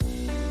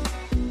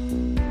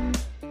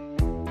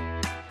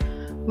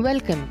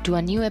Welcome to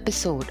a new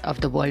episode of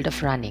The World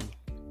of Running.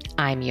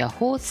 I'm your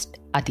host,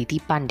 Aditi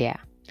Pandya,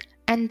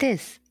 and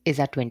this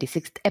is our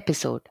 26th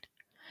episode.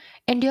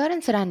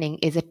 Endurance running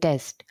is a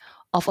test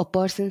of a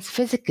person's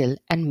physical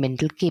and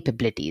mental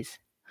capabilities.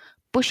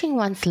 Pushing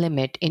one's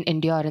limit in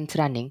endurance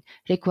running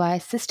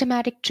requires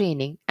systematic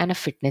training and a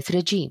fitness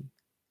regime.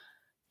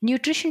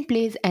 Nutrition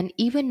plays an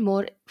even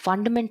more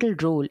fundamental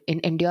role in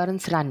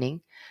endurance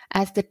running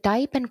as the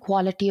type and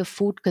quality of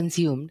food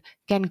consumed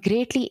can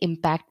greatly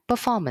impact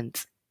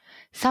performance.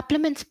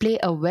 Supplements play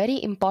a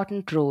very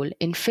important role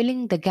in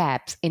filling the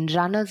gaps in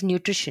runners'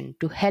 nutrition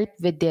to help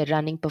with their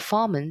running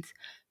performance,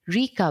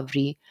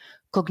 recovery,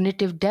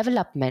 cognitive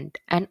development,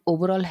 and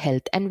overall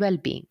health and well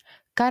being.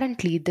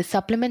 Currently, the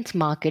supplements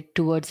market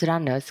towards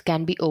runners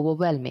can be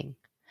overwhelming.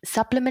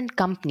 Supplement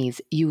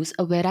companies use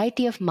a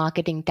variety of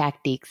marketing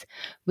tactics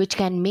which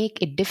can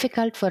make it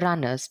difficult for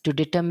runners to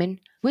determine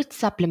which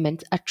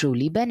supplements are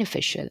truly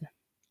beneficial.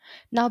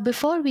 Now,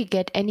 before we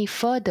get any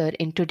further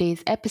in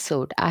today's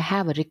episode, I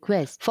have a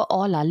request for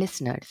all our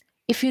listeners.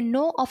 If you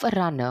know of a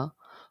runner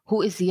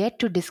who is yet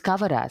to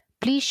discover us,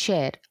 please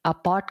share our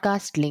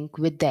podcast link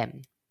with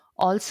them.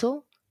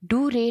 Also,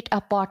 do rate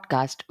our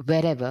podcast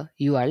wherever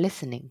you are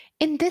listening.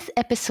 In this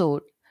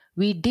episode,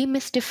 we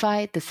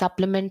demystify the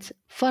supplements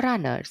for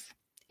runners.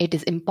 It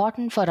is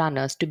important for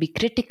runners to be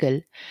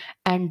critical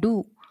and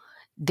do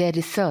their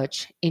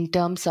research in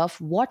terms of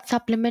what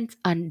supplements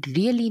are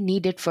really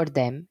needed for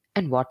them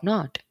and what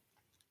not.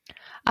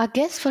 Our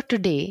guest for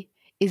today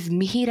is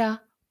Mihira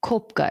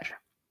Khopkar.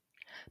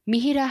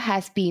 Mihira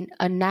has been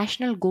a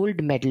national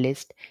gold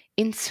medalist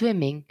in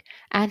swimming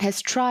and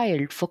has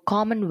trialed for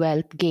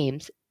Commonwealth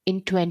Games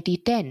in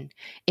 2010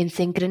 in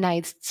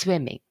synchronized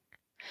swimming.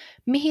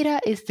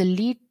 Mihira is the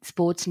lead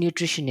sports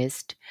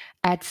nutritionist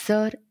at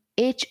Sir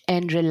H.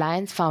 N.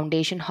 Reliance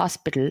Foundation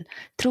Hospital,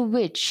 through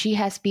which she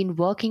has been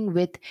working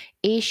with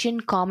Asian,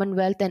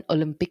 Commonwealth, and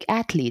Olympic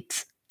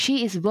athletes.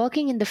 She is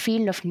working in the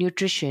field of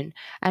nutrition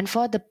and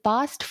for the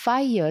past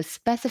 5 years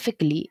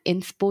specifically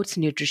in sports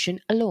nutrition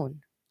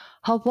alone.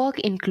 Her work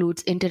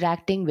includes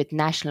interacting with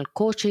national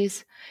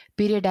coaches,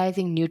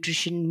 periodizing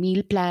nutrition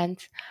meal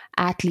plans,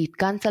 athlete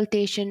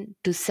consultation,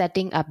 to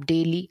setting up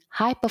daily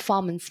high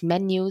performance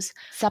menus,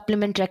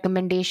 supplement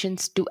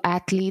recommendations to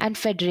athletes and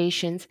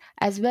federations,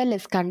 as well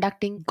as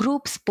conducting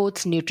group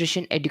sports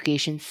nutrition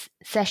education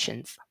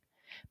sessions.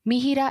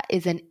 Mihira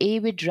is an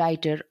avid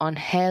writer on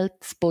health,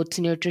 sports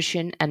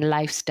nutrition, and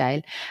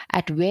lifestyle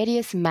at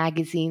various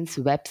magazines,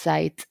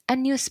 websites,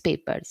 and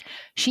newspapers.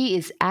 She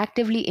is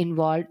actively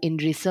involved in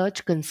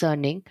research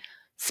concerning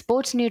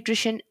sports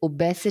nutrition,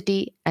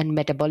 obesity, and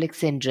metabolic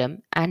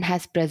syndrome, and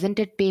has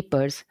presented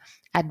papers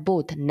at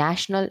both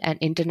national and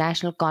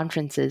international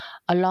conferences,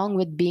 along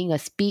with being a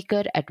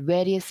speaker at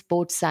various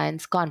sports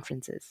science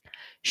conferences.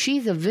 She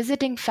is a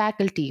visiting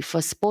faculty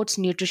for sports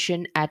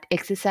nutrition at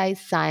Exercise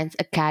Science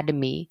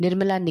Academy,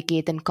 Nirmala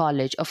Niketan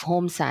College of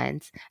Home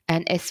Science,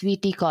 and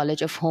SVT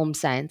College of Home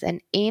Science,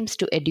 and aims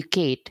to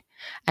educate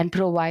and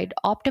provide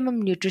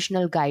optimum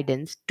nutritional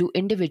guidance to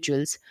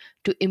individuals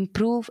to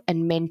improve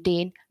and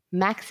maintain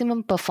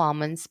maximum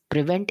performance,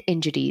 prevent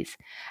injuries,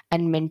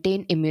 and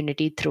maintain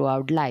immunity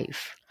throughout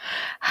life.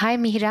 Hi,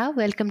 Mihira.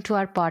 Welcome to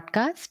our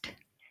podcast.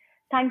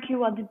 Thank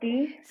you,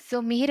 Aditi.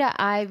 So, Mihira,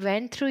 I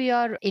went through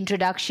your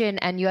introduction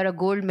and you are a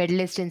gold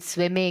medalist in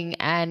swimming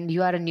and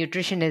you are a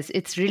nutritionist.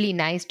 It's really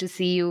nice to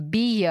see you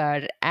be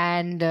here.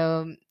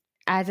 And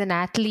as an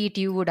athlete,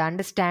 you would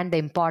understand the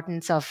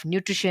importance of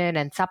nutrition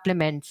and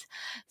supplements.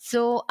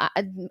 So,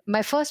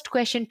 my first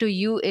question to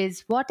you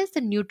is, what is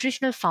the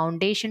nutritional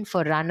foundation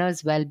for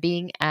runners' well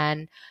being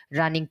and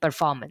running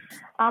performance?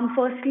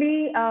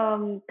 Firstly,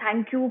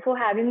 thank you for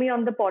having me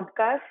on the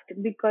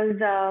podcast because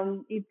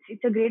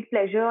it's a great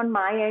pleasure on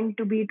my end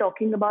to be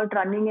talking about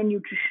running and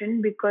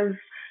nutrition because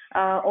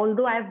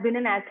although I've been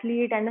an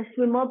athlete and a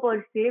swimmer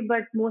per se,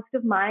 but most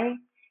of my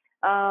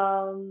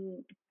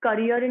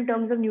career in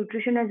terms of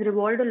nutrition has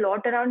revolved a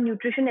lot around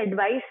nutrition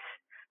advice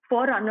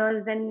for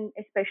runners and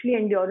especially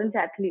endurance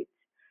athletes.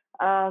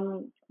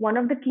 One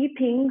of the key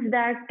things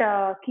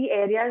that key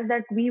areas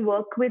that we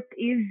work with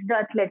is the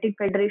Athletic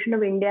Federation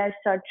of India as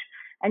such,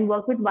 and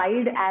work with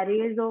wide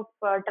arrays of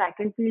track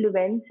and field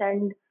events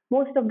and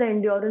most of the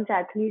endurance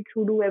athletes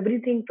who do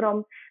everything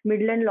from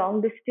middle and long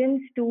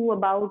distance to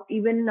about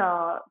even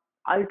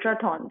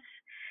ultrathons.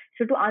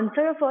 So to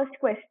answer your first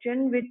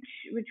question,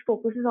 which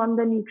focuses on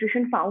the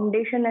nutrition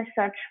foundation as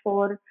such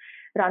for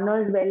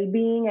runners'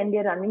 well-being and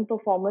their running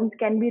performance,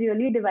 can be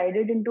really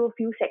divided into a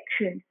few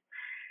sections.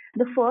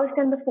 The first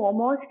and the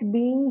foremost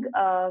being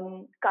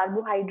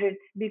carbohydrates,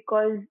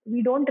 because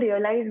we don't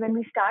realize when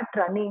we start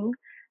running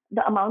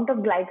the amount of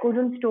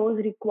glycogen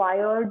stores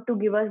required to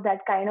give us that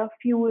kind of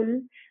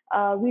fuel.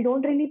 We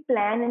don't really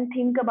plan and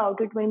think about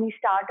it when we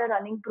start a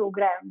running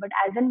program. But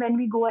as and when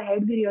we go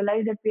ahead, we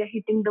realize that we are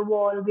hitting the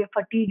wall, we are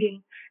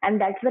fatiguing, and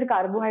that's where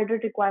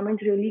carbohydrate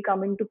requirements really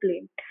come into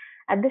play.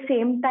 At the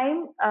same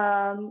time,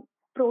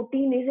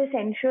 protein is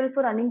essential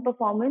for running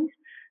performance,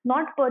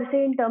 not per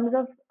se in terms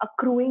of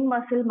accruing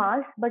muscle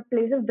mass, but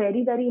plays a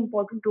very, very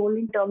important role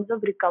in terms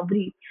of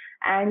recovery.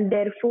 And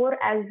therefore,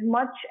 as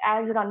much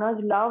as runners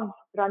love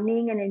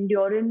running and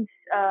endurance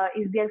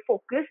is their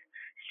focus,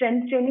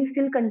 strength training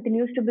still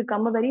continues to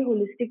become a very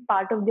holistic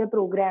part of their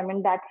program,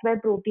 and that's where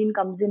protein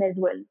comes in as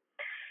well.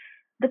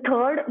 The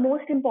third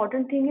most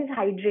important thing is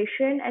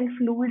hydration and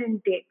fluid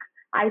intake.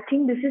 I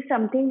think this is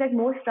something that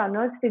most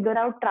runners figure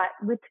out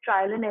with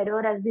trial and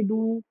error as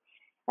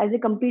they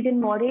compete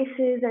in more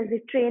races, as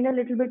they train a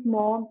little bit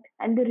more,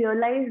 and they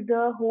realize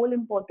the whole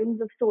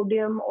importance of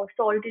sodium or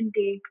salt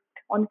intake,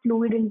 on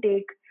fluid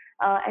intake,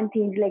 and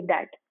things like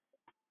that.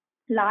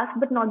 Last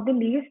but not the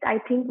least, I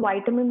think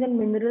vitamins and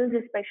minerals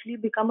especially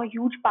become a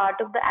huge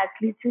part of the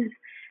athlete's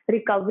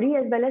recovery,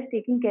 as well as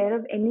taking care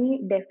of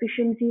any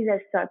deficiencies as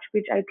such,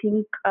 which I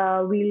think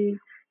we'll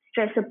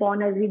stress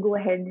upon as we go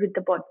ahead with the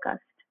podcast.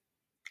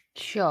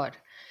 Sure.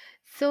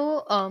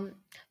 So,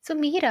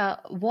 Mihira,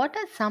 what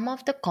are some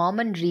of the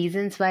common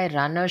reasons why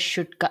runners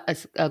should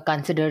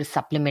consider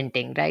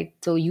supplementing, right?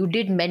 So, you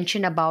did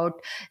mention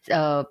about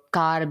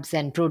carbs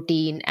and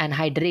protein and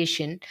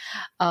hydration,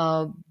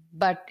 uh,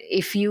 but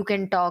if you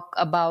can talk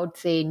about,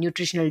 say,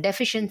 nutritional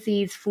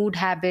deficiencies, food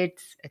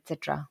habits,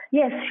 etc.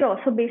 Yes, sure.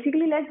 So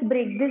basically, let's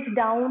break this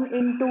down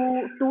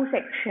into two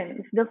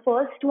sections. The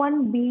first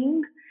one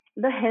being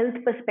the health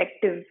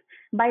perspective.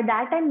 By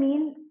that, I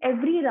mean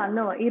every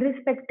runner,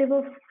 irrespective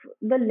of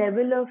the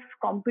level of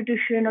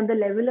competition or the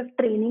level of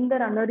training the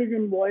runner is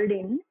involved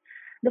in,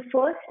 the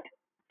first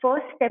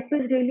step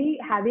is really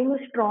having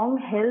a strong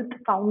health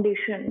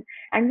foundation.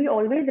 And we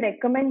always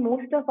recommend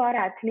most of our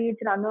athletes,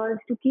 runners,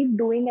 to keep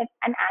doing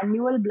an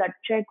annual blood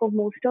check of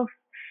most of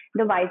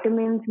the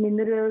vitamins,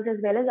 minerals, as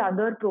well as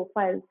other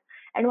profiles.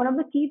 And one of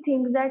the key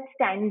things that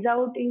stands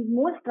out is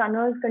most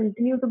runners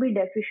continue to be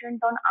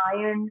deficient on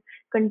iron,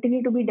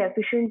 continue to be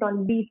deficient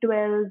on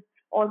B12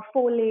 or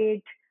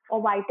folate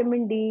or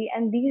vitamin D,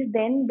 and these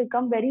then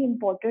become very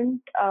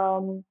important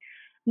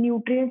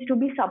nutrients to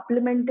be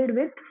supplemented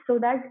with, so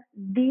that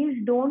these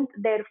don't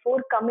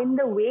therefore come in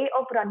the way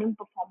of running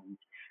performance.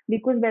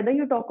 Because whether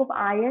you talk of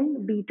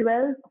iron,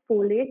 B12,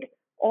 folate,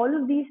 all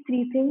of these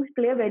three things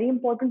play a very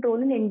important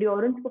role in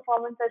endurance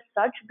performance as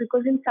such,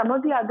 because in some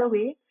or the other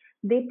way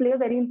they play a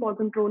very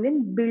important role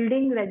in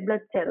building red blood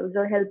cells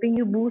or helping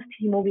you boost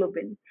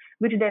hemoglobin,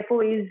 which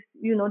therefore is,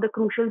 the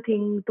crucial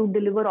thing to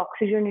deliver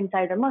oxygen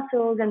inside our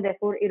muscles and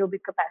therefore aerobic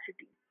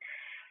capacity.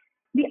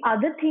 The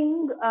other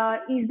thing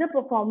is the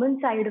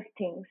performance side of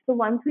things. So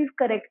once we've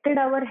corrected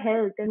our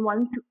health and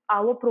once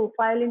our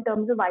profile in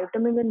terms of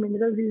vitamins and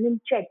minerals is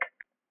in check,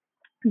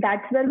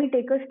 that's where we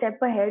take a step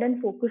ahead and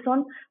focus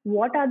on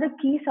what are the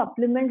key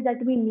supplements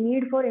that we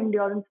need for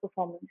endurance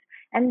performance.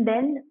 And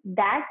then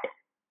that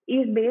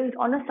is based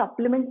on a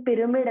supplement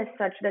pyramid as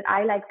such, that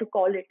I like to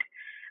call it,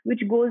 which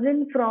goes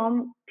in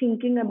from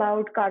thinking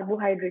about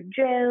carbohydrate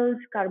gels,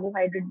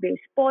 carbohydrate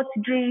based sports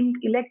drink,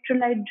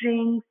 electrolyte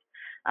drinks,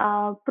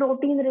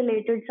 protein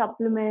related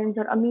supplements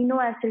or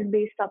amino acid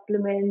based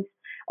supplements,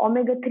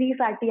 omega 3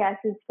 fatty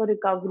acids for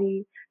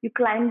recovery. You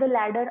climb the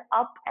ladder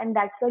up, and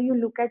that's where you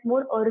look at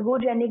more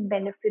ergogenic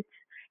benefits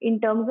in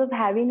terms of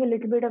having a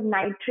little bit of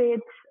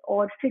nitrates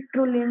or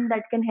citrulline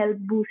that can help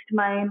boost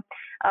my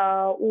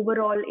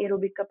overall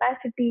aerobic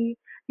capacity.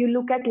 You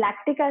look at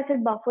lactic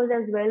acid buffers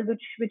as well,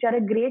 which are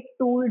a great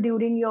tool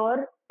during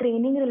your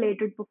training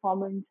related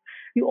performance.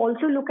 You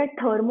also look at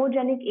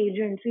thermogenic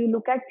agents. So you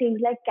look at things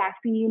like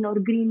caffeine or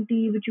green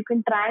tea, which you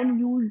can try and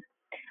use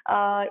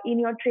in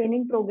your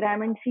training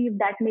program and see if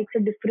that makes a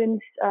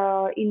difference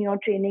in your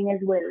training as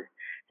well.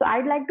 So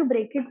I'd like to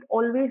break it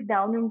always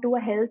down into a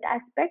health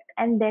aspect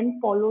and then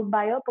followed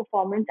by a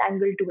performance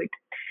angle to it.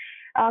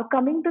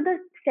 Coming to the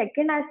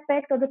second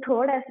aspect or the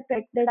third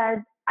aspect that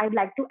I'd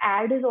like to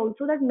add is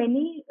also that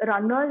many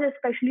runners,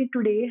 especially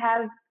today,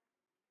 have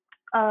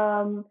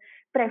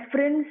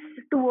preference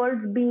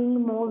towards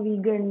being more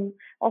vegan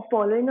or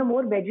following a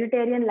more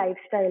vegetarian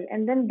lifestyle,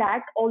 and then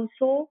that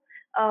also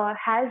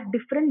has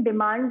different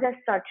demands as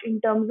such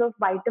in terms of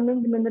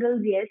vitamins,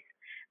 minerals, yes,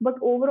 but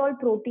overall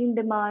protein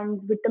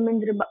demands,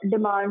 vitamins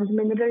demands,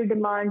 mineral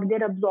demand,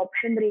 their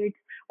absorption rates,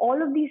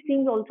 all of these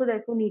things also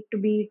therefore need to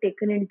be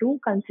taken into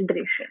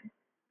consideration.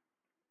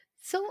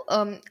 So,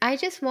 I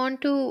just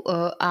want to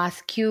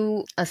ask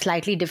you a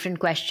slightly different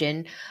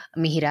question,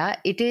 Mihira.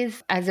 It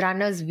is, as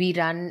runners, we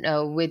run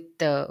with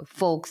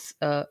folks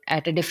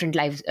at a different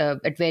life,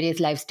 at various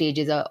life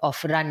stages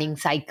of running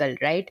cycle,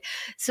 right?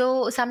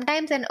 So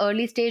sometimes an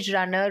early stage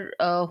runner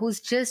who's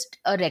just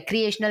a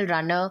recreational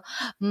runner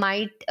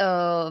might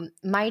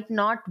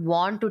not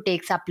want to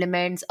take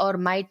supplements or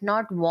might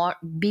not want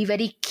be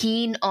very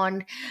keen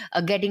on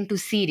getting too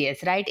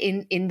serious, right?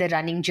 In the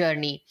running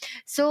journey.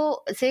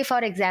 So, say for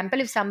example,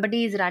 if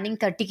somebody is running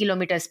 30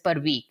 kilometers per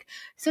week,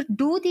 so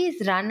do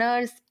these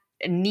runners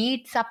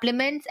need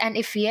supplements? And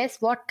if yes,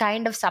 what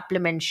kind of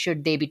supplements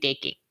should they be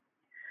taking?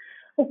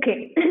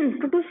 Okay,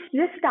 so to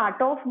just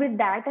start off with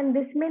that, and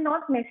this may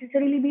not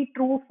necessarily be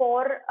true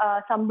for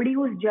somebody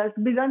who's just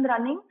begun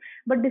running,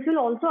 but this will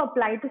also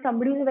apply to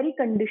somebody who's a very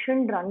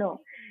conditioned runner.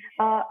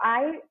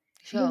 I,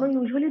 Sure.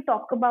 usually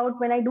talk about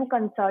when I do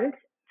consults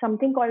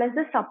something called as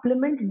the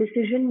supplement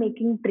decision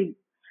making tree,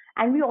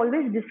 and we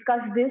always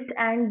discuss this,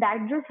 and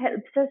that just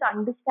helps us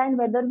understand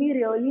whether we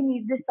really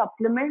need this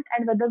supplement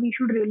and whether we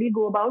should really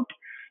go about,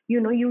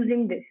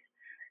 using this.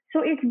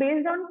 So it's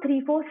based on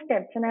three, four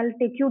steps, and I'll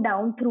take you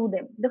down through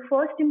them. The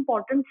first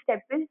important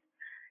step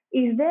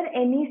is there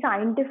any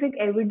scientific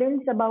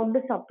evidence about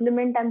the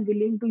supplement I'm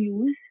willing to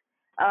use?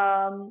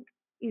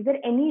 Is there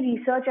any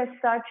research as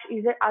such?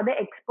 Are there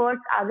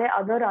experts? Are there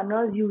other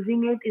runners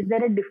using it? Is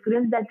there a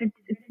difference that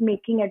it's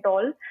making at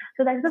all?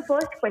 So that's the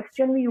first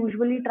question we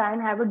usually try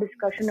and have a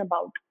discussion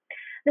about.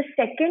 The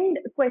second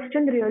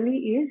question really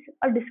is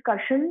a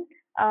discussion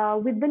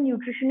with the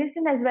nutritionist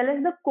and as well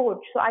as the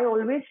coach. So I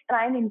always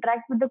try and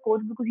interact with the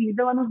coach because he's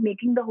the one who's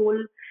making the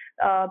whole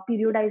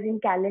periodizing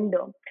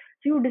calendar.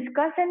 So you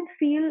discuss and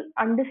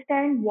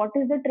understand what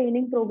is the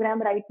training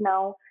program right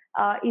now.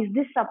 Is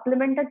this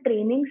supplement a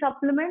training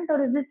supplement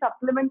or is this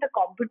supplement a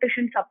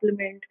competition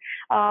supplement?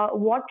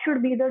 What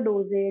should be the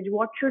dosage?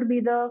 What should be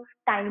the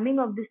timing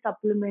of this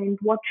supplement?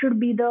 What should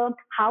be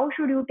how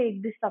should you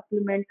take this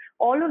supplement?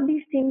 All of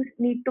these things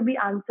need to be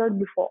answered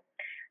before.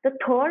 The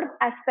third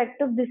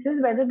aspect of this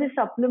is whether this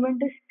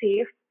supplement is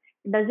safe.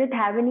 Does it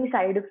have any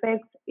side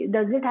effects?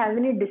 Does it have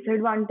any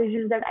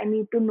disadvantages that I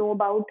need to know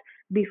about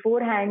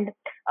beforehand?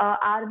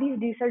 Are these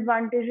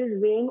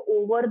disadvantages weighing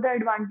over the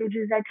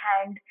advantages at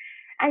hand?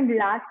 And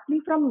lastly,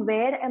 from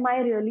where am I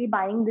really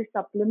buying this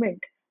supplement?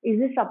 Is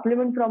this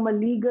supplement from a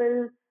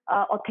legal,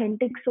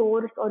 authentic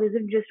source, or is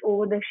it just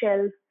over the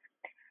shelf?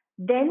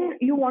 Then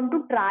you want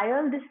to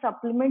trial this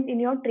supplement in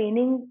your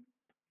training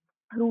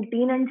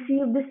routine and see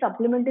if this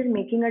supplement is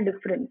making a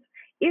difference.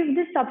 If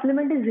this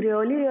supplement is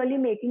really, really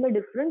making a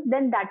difference,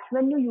 then that's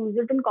when you use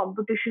it in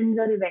competitions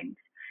or events.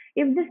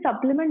 If this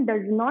supplement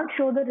does not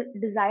show the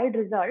desired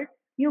result,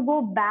 you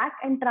go back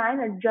and try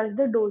and adjust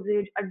the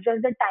dosage,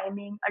 adjust the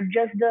timing,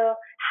 adjust the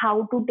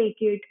how to take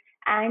it,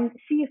 and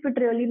see if it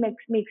really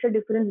makes a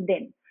difference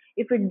then.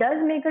 If it does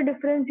make a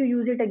difference, you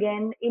use it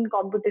again in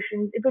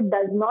competitions. If it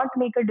does not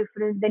make a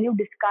difference, then you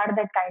discard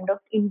that kind of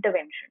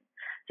intervention.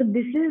 So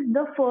this is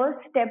the first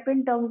step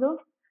in terms of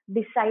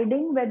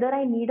deciding whether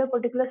I need a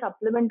particular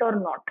supplement or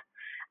not.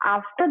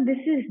 After this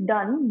is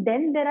done,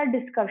 then there are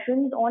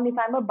discussions on if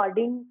I'm a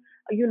budding,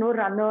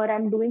 runner,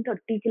 I'm doing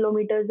 30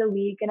 kilometers a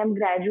week and I'm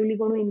gradually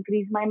going to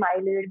increase my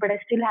mileage, but I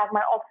still have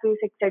my office,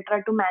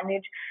 etc. to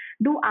manage.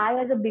 Do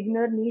I, as a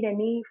beginner, need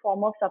any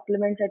form of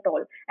supplements at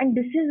all? And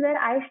this is where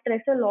I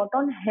stress a lot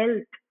on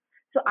health.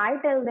 So I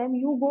tell them,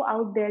 you go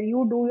out there,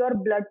 you do your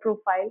blood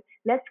profile.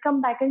 Let's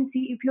come back and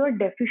see if you are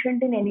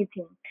deficient in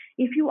anything.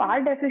 If you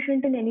are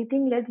deficient in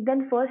anything, let's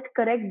then first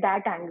correct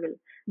that angle.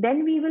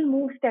 Then we will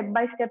move step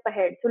by step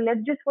ahead. So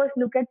let's just first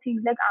look at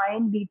things like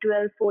iron,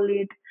 B12,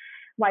 folate,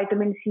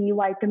 vitamin C,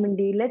 vitamin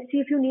D. Let's see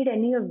if you need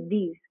any of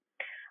these.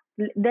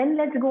 Then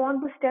let's go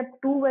on to step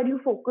two, where you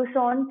focus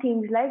on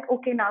things like,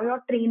 okay, now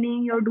you're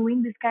training, you're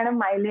doing this kind of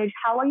mileage.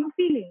 How are you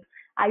feeling?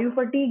 Are you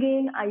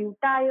fatiguing? Are you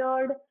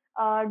tired?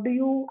 Are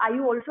you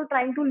also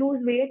trying to lose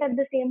weight at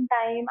the same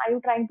time? Are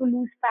you trying to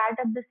lose fat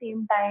at the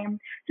same time?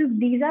 So if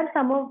these are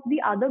some of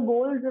the other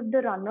goals of the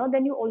runner,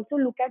 then you also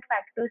look at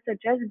factors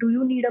such as, do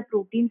you need a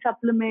protein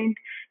supplement?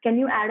 Can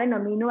you add an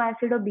amino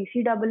acid or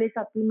BCAA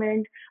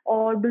supplement?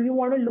 Or do you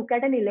want to look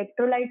at an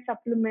electrolyte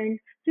supplement?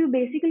 So you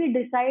basically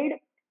decide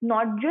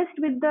not just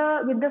with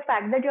the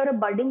fact that you're a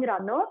budding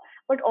runner,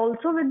 but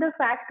also with the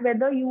fact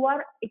whether you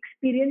are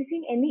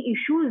experiencing any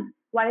issues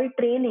while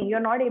training, you're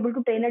not able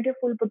to train at your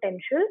full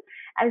potential,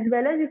 as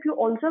well as if you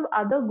also have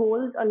other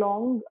goals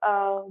along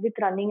with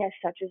running as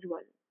such as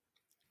well.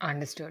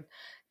 Understood.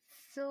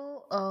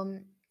 So,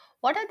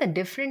 what are the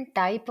different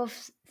type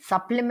of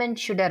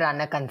supplements should a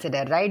runner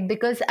consider, right?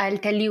 Because I'll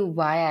tell you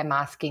why I'm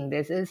asking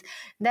this is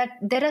that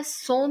there are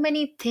so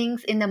many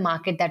things in the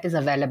market that is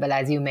available,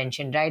 as you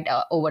mentioned, right?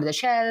 Over the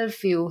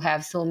shelf, you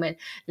have so many,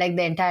 like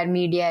the entire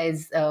media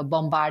is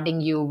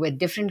bombarding you with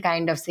different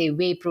kind of, say,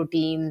 whey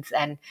proteins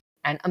and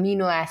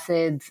amino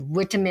acids,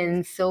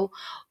 vitamins. So,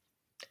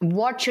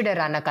 what should a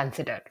runner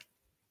consider?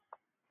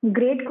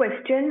 Great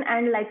question.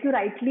 And like you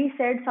rightly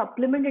said,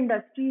 supplement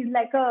industry is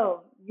like a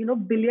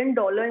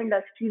billion-dollar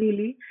industry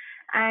really,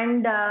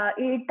 and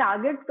it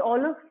targets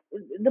all of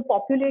the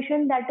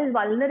population that is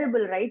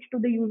vulnerable, right, to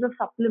the use of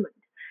supplements.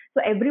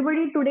 So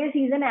everybody today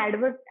sees an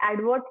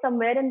advert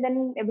somewhere, and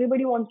then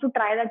everybody wants to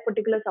try that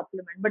particular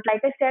supplement. But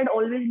like I said,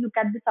 always look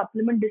at the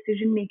supplement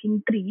decision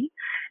making tree.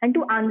 And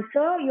to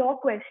answer your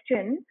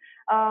question,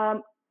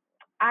 um,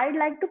 I'd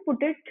like to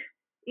put it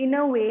in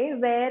a way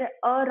where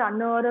a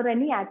runner or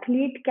any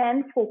athlete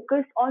can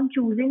focus on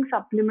choosing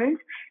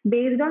supplements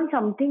based on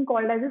something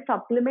called as a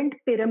supplement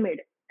pyramid.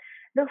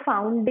 The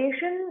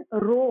foundation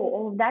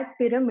row of that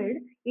pyramid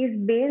is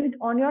based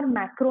on your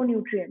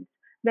macronutrients,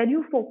 where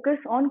you focus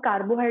on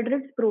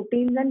carbohydrates,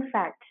 proteins, and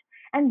fats.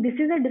 And this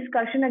is a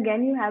discussion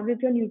again you have with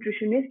your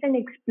nutritionist and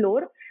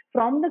explore.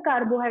 from the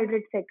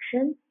carbohydrate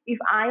section. If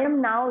I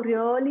am now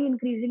really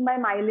increasing my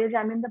mileage,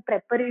 I'm in the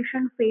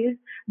preparation phase.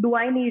 Do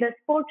I need a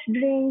sports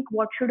drink?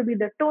 What should be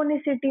the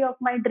tonicity of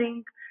my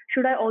drink?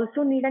 Should I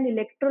also need an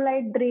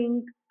electrolyte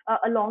drink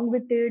along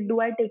with it?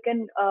 Do I take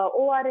an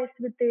ORS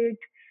with it?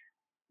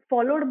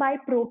 Followed by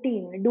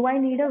protein. Do I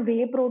need a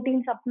whey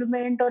protein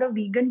supplement or a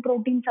vegan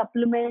protein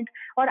supplement?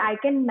 Or I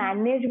can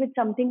manage with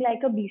something like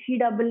a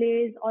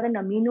BCAAs or an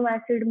amino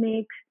acid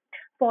mix,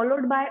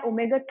 followed by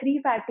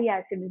omega-3 fatty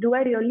acids. Do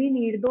I really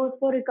need those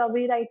for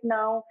recovery right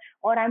now?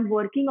 Or I'm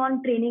working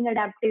on training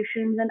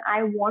adaptations and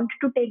I want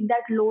to take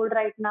that load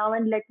right now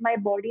and let my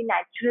body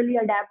naturally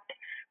adapt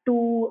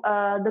to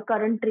the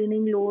current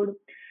training load.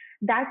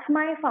 That's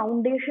my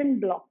foundation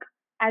block.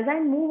 As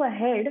I move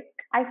ahead,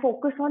 I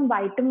focus on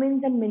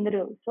vitamins and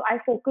minerals. So I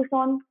focus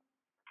on,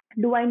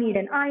 do I need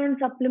an iron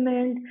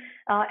supplement?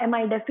 Am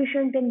I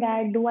deficient in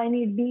that? Do I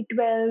need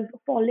B12,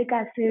 folic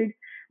acid?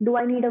 Do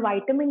I need a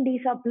vitamin D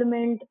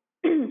supplement?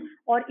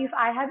 Or if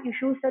I have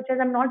issues such as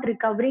I'm not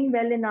recovering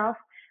well enough,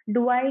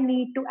 do I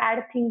need to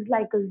add things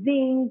like a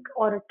zinc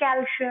or a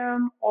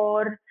calcium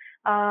or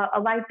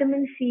a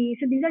vitamin C?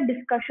 So these are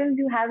discussions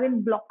you have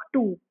in block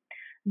two.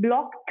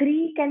 Block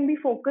 3 can be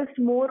focused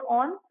more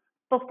on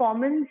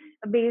performance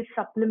based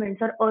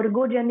supplements or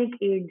ergogenic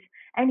aids.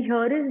 And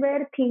here is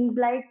where things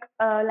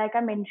like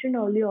I mentioned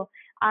earlier,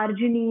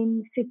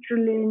 arginine,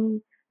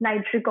 citrulline,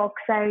 nitric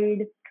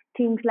oxide,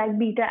 things like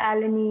beta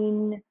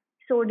alanine,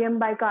 sodium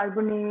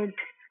bicarbonate.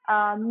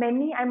 I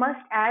must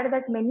add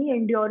that many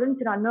endurance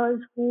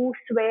runners who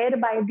swear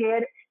by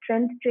their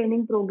strength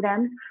training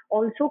programs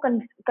also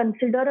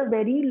consider a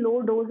very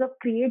low dose of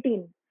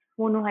creatine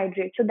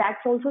monohydrate. So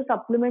that's also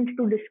supplement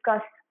to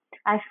discuss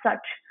as such.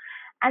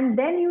 And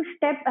then you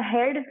step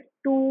ahead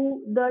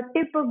to the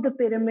tip of the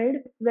pyramid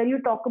where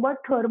you talk about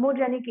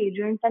thermogenic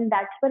agents, and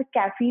that's where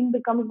caffeine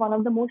becomes one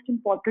of the most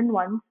important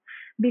ones.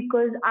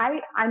 Because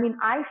I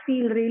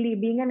feel, really,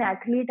 being an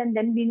athlete and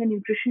then being a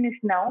nutritionist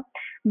now,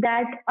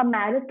 that a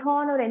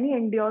marathon or any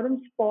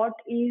endurance sport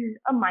is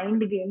a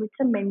mind game. It's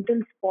a mental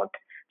sport.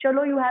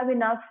 Chalo, you have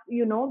enough,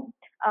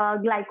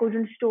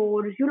 glycogen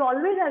stores. You'll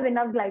always have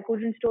enough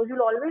glycogen stores.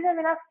 You'll always have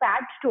enough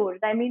fat stores.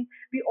 I mean,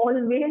 we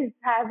always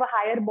have a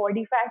higher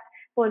body fat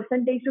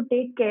percentage to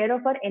take care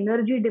of our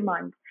energy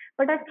demands.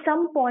 But at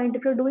some point,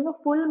 if you're doing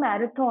a full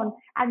marathon,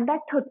 at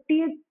that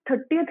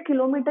 30th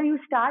kilometer, you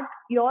start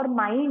your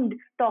mind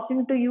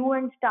talking to you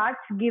and starts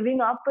giving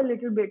up a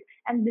little bit.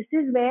 And this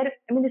is where,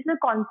 this is a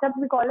concept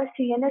we call as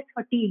CNS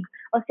fatigue,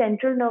 a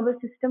central nervous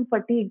system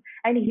fatigue.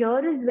 And here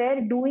is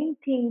where doing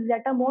things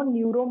that are more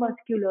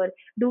neuromuscular,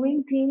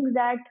 doing things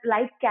that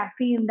like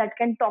caffeine that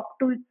can talk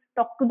to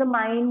the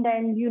mind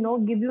and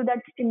give you that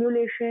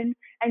stimulation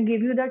and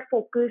give you that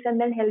focus and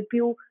then help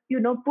you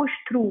push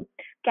through,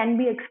 can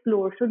be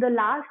explored. So the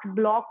last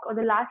block or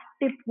the last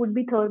tip would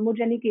be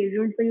thermogenic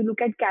agents. So you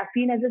look at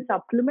caffeine as a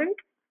supplement,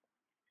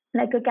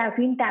 like a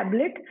caffeine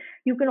tablet.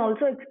 You can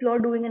also explore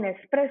doing an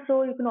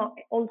espresso. You can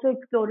also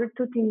explore it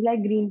through things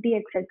like green tea,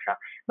 etc.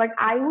 But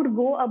I would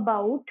go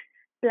about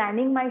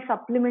planning my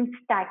supplement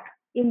stack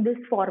in this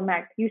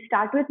format. You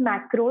start with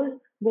macros,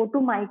 go to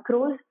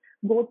micros,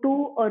 go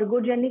to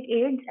ergogenic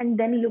aids, and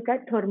then look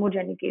at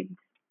thermogenic aids.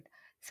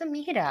 So,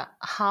 Mihira,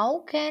 how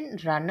can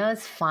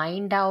runners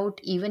find out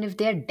even if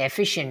they're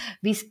deficient?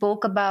 We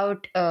spoke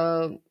about,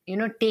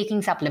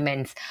 taking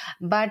supplements.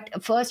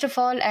 But first of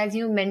all, as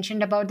you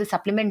mentioned about the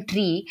supplement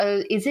tree,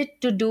 is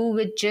it to do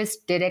with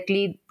just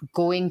directly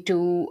going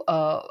to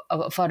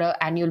for an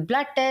annual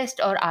blood test,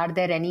 or are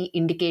there any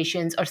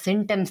indications or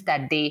symptoms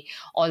that they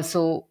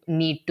also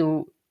need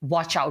to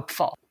watch out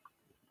for?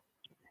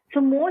 So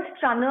most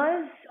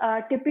runners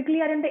typically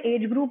are in the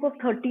age group of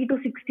 30 to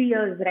 60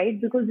 years, right?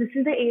 Because this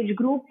is the age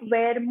group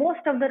where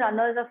most of the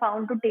runners are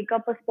found to take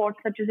up a sport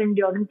such as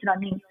endurance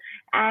running.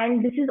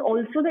 And this is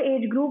also the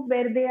age group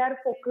where they are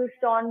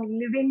focused on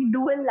living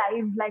dual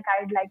lives, like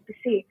I'd like to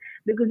say,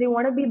 because they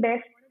want to be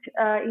best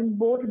in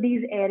both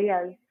these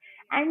areas.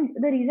 And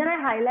the reason I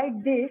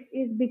highlight this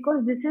is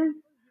because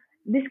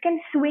this can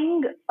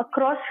swing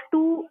across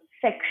two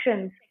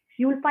sections.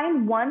 You'll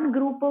find one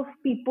group of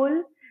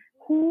people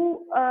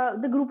who,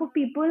 the group of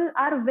people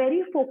are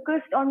very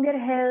focused on their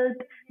health.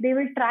 They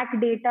will track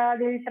data,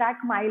 they'll track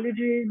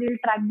mileages, they'll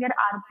track their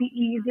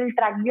RPEs, they'll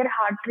track their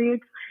heart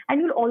rates.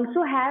 And you'll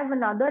also have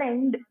another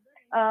end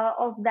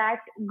of that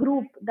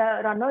group,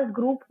 the runners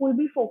group, who will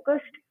be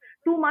focused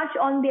too much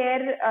on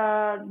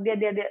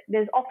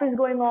there's office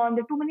going on,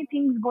 there are too many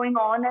things going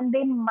on, and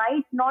they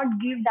might not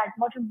give that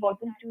much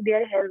importance to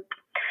their health.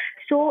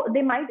 So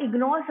they might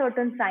ignore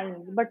certain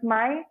signs. But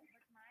my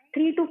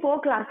three to four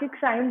classic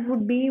signs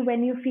would be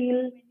when you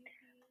feel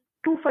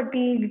too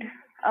fatigued,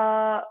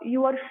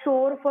 you are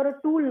sore for a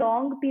too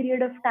long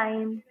period of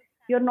time,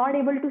 you're not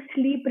able to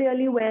sleep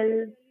really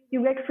well,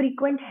 you get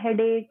frequent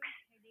headaches,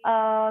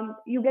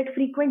 you get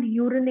frequent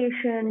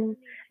urination.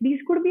 These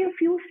could be a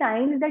few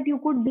signs that you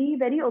could be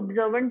very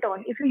observant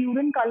on. If your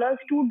urine color is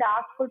too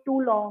dark for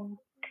too long,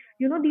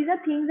 these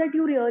are things that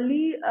you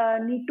really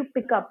need to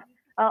pick up.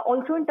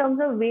 Also in terms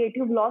of weight,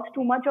 you've lost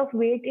too much of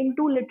weight in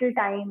too little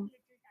time,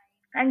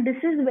 and this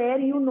is where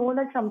you know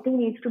that something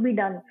needs to be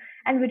done.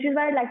 And which is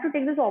why I'd like to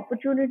take this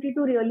opportunity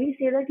to really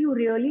say that you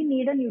really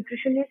need a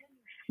nutritionist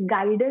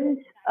guidance,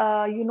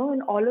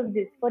 in all of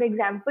this. For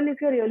example, if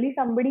you're really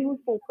somebody who's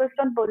focused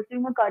on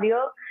pursuing a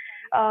career,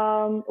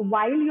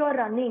 while you're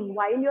running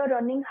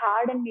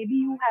hard, and maybe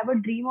you have a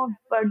dream of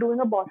doing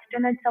a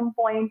Boston at some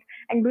point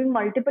and doing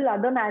multiple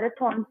other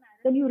marathons,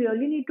 then you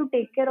really need to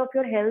take care of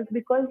your health,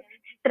 because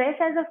stress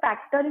as a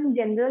factor in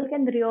general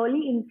can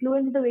really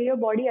influence the way your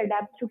body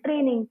adapts to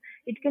training.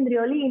 It can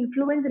really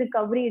influence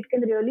recovery. It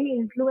can really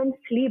influence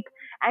sleep.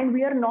 And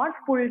we are not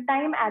full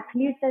time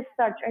athletes as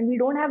such, and we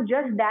don't have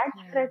just that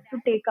Yeah. stress to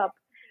take up.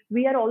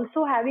 We are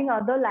also having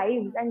other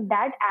lives, and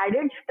that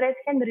added stress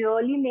can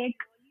really make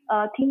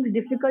things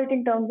difficult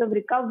in terms of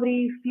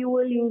recovery,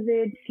 fuel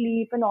usage,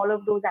 sleep, and all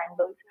of those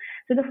angles.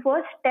 So the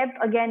first step,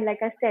 again,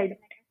 like I said,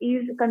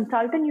 is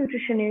consult a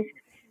nutritionist,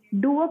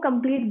 do a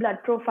complete blood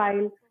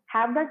profile,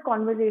 have that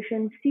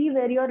conversation, see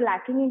where you're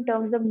lacking in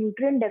terms of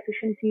nutrient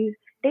deficiencies,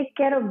 take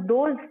care of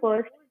those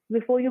first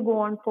before you go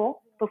on for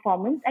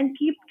performance, and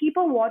keep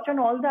a watch on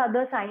all the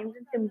other signs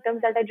and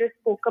symptoms that I just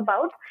spoke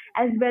about,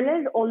 as well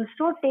as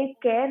also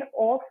take care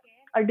of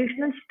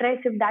additional stress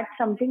if that's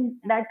something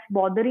that's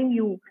bothering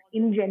you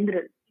in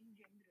general.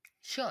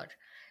 Sure.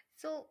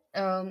 So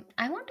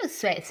I want to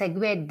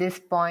segue at this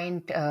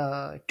point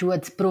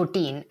towards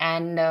protein,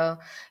 and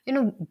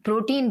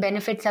protein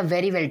benefits are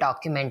very well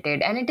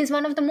documented, and it is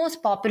one of the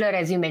most popular,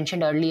 as you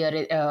mentioned earlier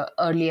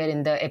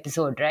in the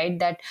episode, right?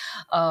 That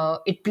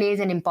it plays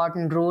an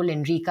important role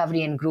in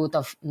recovery and growth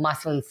of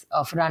muscles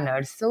of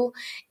runners. So,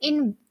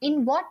 in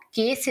what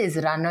cases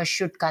runners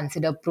should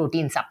consider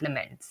protein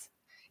supplements?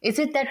 Is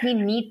it that we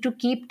need to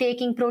keep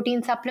taking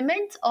protein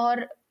supplements,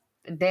 or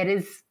there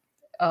is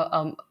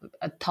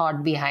a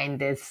thought behind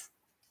this?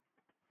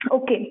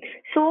 Okay,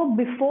 so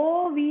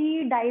before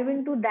we dive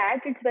into that,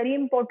 it's very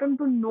important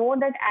to know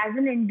that as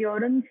an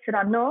endurance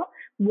runner,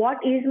 what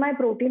is my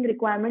protein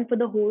requirement for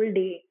the whole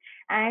day?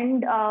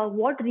 And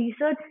what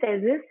research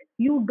says is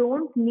you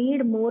don't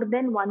need more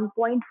than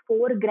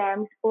 1.4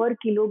 grams per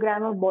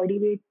kilogram of body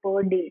weight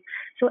per day.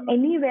 So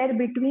anywhere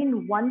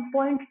between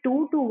 1.2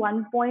 to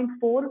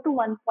 1.4 to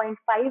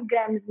 1.5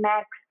 grams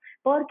max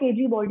per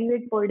kg body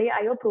weight per day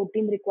are your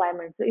protein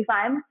requirements. So if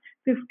I'm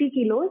 50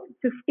 kilos,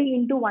 50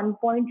 into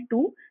 1.2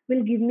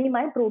 will give me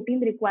my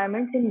protein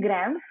requirements in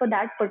grams for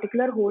that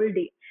particular whole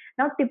day.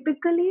 Now,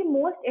 typically,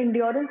 most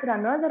endurance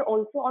runners are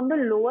also on the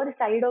lower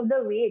side of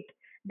the weight.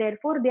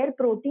 Therefore, their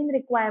protein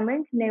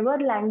requirements never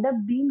land up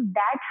being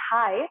that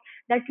high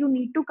that you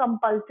need to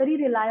compulsory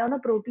rely on a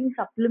protein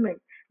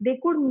supplement. They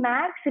could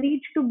max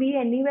reach to be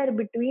anywhere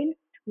between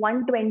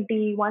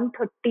 120,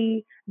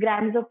 130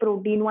 grams of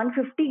protein,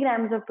 150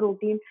 grams of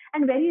protein,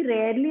 and very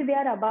rarely they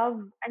are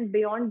above and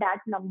beyond that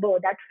number,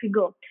 that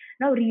figure.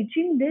 Now,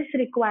 reaching this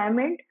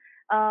requirement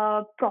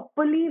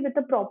properly with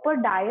a proper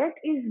diet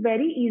is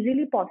very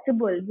easily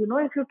possible.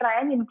 If you try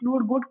and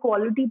include good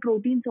quality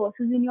protein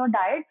sources in your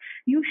diet,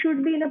 you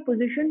should be in a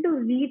position to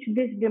reach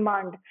this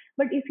demand.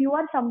 But if you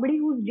are somebody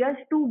who's just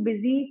too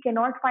busy,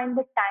 cannot find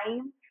the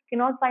time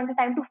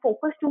to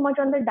focus too much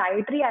on the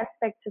dietary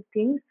aspects of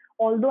things,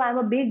 although I'm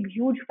a big,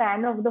 huge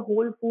fan of the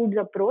whole foods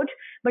approach,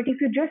 but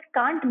if you just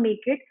can't make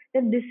it,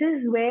 then this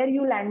is where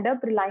you'll end up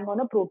relying on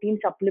a protein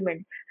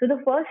supplement. So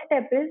the first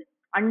step is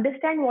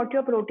understand what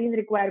your protein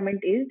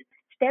requirement is.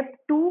 Step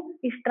two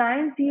is try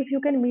and see if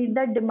you can meet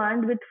that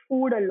demand with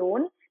food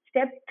alone.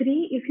 Step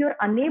three, if you're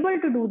unable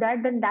to do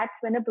that, then that's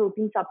when a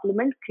protein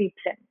supplement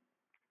creeps in.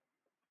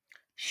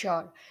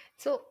 Sure.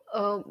 So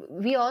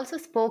we also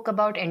spoke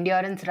about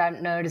endurance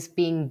runners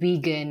being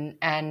vegan,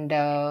 and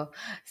there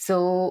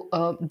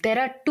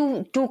are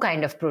two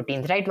kind of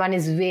proteins, right? One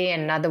is whey,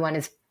 and another one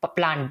is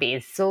plant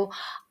based. So,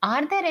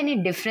 are there any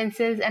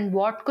differences, and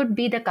what could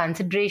be the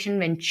consideration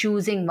when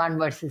choosing one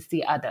versus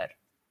the other?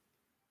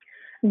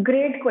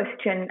 Great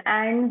question.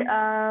 And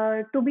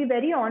to be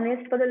very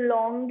honest, for the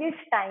longest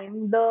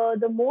time,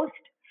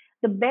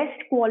 the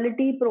best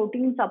quality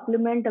protein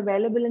supplement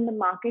available in the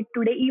market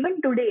today,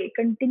 even today,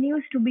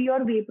 continues to be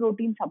your whey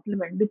protein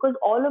supplement, because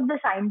all of the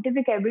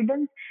scientific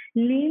evidence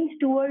leans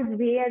towards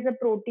whey as a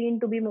protein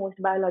to be most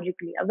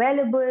biologically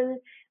available,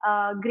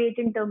 great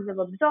in terms of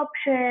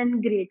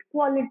absorption, great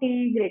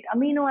quality, great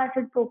amino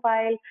acid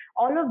profile,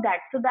 all of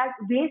that. So that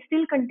whey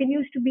still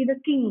continues to be the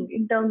king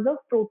in terms of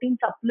protein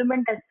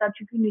supplement as such,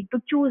 if you need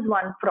to choose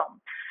one from.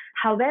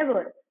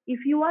 However, if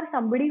you are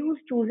somebody who's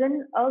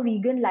chosen a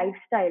vegan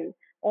lifestyle,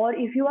 or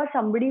if you are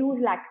somebody who's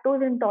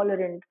lactose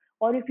intolerant,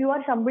 or if you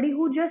are somebody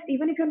who just,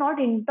 even if you're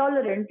not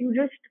intolerant, you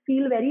just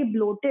feel very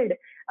bloated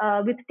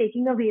with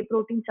taking a whey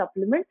protein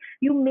supplement,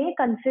 you may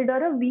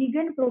consider a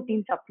vegan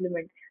protein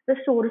supplement. The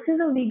sources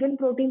of vegan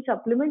protein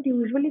supplement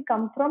usually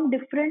come from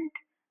different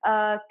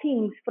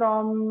things,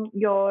 from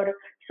your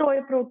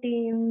soy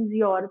proteins,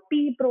 your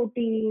pea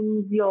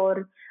proteins,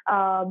 your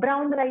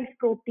brown rice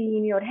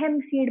protein, your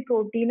hemp seed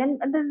protein,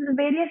 and there's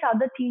various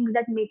other things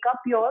that make up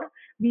your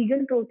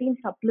vegan protein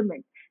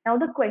supplement. Now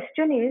the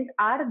question is,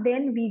 are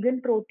then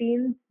vegan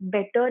proteins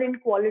better in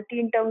quality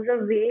in terms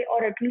of whey,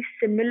 or at least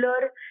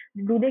similar?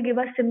 Do they give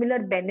us similar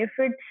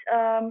benefits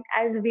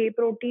as whey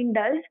protein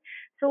does?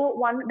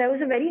 So there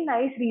was a very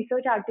nice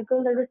research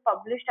article that was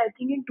published, I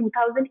think, in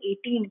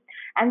 2018,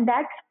 and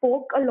that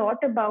spoke a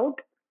lot about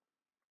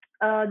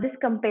this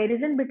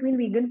comparison between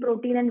vegan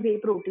protein and whey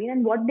protein.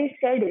 And what they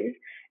said is,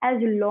 as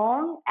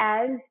long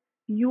as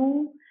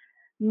you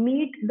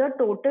meet the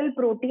total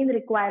protein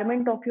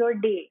requirement of your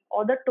day,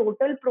 or the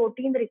total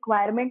protein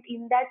requirement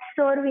in that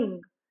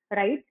serving,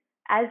 right?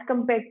 As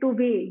compared to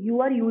whey,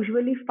 you are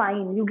usually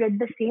fine. You get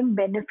the same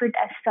benefit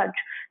as such.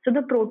 So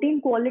the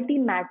protein quality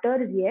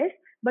matters, yes,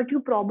 but you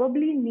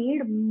probably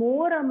need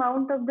more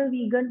amount of the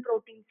vegan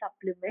protein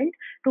supplement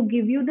to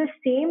give you the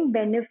same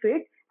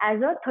benefit as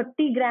a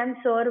 30-gram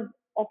serve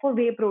of a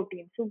whey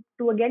protein. So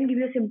to again give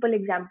you a simple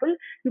example,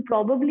 you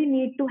probably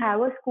need to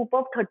have a scoop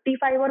of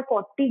 35 or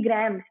 40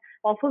 grams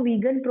of a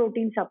vegan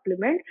protein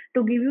supplement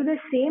to give you the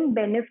same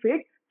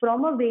benefit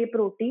from a whey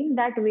protein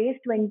that weighs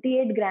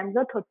 28 grams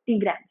or 30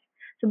 grams.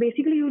 So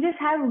basically, you just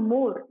have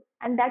more,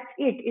 and that's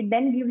it. It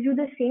then gives you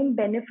the same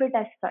benefit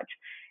as such.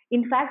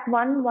 In fact,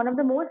 one of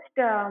the most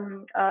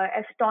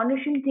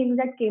astonishing things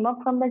that came up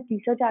from that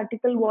research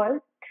article was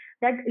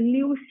that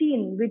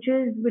leucine, which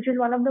is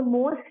one of the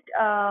most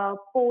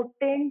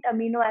potent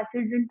amino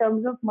acids in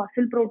terms of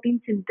muscle protein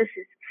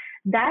synthesis,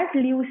 that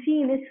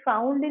leucine is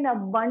found in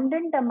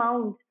abundant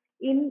amounts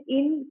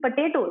in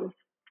potatoes.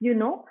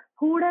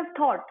 Who would have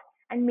thought?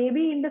 And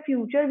maybe in the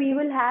future we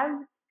will have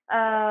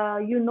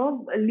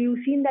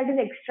leucine that is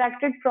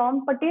extracted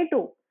from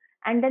potato,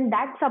 and then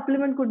that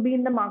supplement could be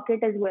in the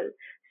market as well.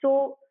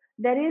 So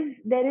there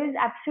is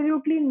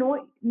absolutely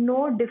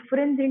no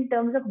difference in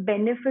terms of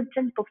benefits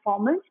and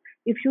performance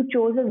if you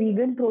chose a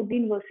vegan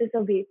protein versus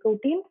a whey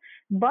protein.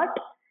 But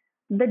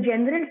the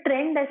general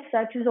trend as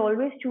such is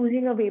always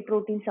choosing a whey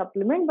protein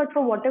supplement. But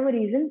for whatever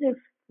reasons, if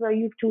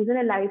you've chosen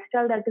a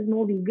lifestyle that is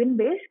more vegan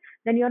based,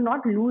 then you're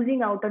not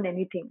losing out on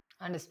anything.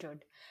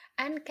 Understood.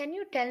 And can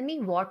you tell me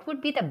what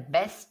would be the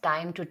best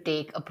time to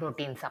take a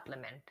protein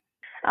supplement?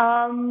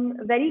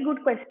 Very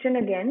good question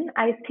again.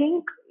 I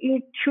think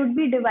it should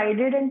be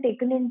divided and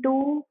taken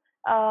into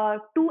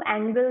two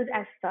angles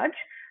as such.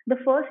 The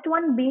first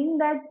one being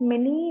that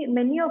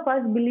many of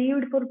us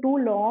believed for too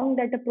long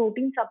that a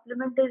protein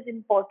supplement is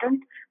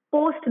important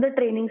post the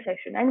training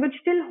session, and which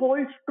still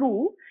holds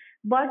true.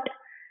 But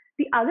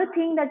the other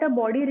thing that a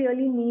body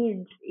really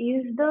needs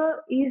is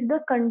the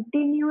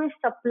continuous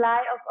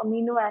supply of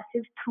amino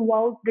acids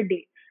throughout the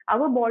day.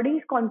 Our body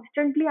is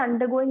constantly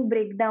undergoing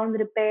breakdown,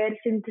 repair,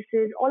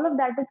 synthesis. All of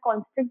that is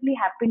constantly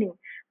happening.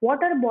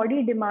 What our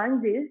body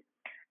demands is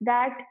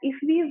that if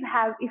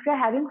we're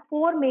having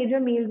four major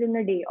meals in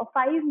a day or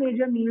five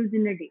major meals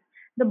in a day,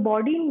 the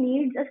body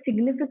needs a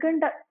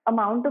significant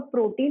amount of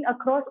protein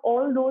across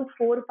all those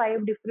four or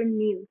five different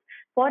meals.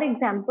 For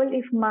example,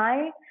 if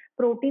my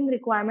protein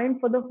requirement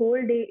for the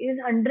whole day is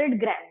 100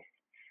 grams,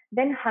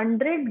 then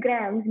 100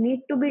 grams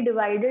need to be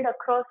divided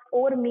across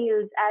four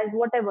meals as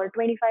whatever: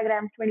 25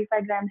 grams,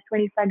 25 grams,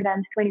 25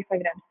 grams,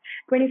 25 grams.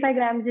 25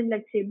 grams in,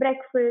 let's say,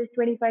 breakfast,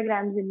 25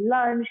 grams in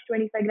lunch,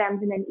 25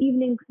 grams in an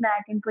evening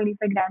snack, and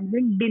 25 grams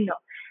in dinner.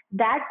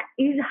 That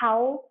is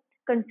how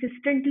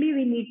consistently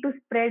we need to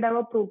spread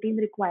our protein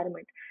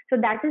requirement. So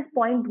that is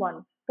point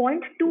one.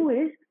 Point two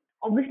is,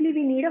 obviously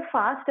we need a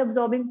fast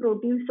absorbing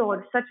protein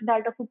source, such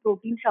that of a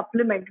protein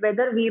supplement,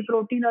 whether whey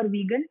protein or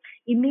vegan,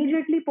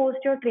 immediately post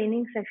your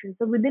training session.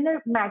 So within a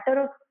matter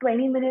of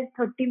 20 minutes,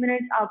 30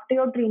 minutes after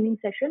your training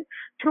session,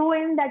 throw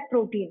in that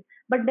protein.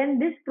 But then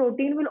this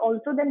protein will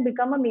also then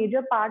become a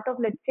major part of,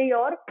 let's say,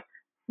 your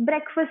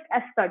breakfast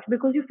as such,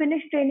 because you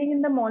finish training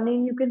in the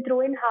morning, you can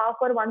throw in half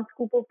or one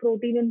scoop of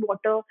protein in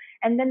water,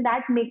 and then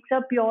that makes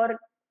up your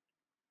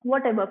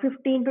whatever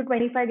 15 to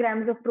 25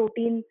 grams of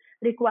protein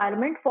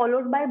requirement,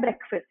 followed by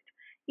breakfast.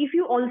 If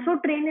you also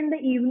train in the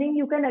evening,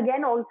 you can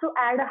again also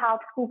add a half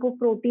scoop of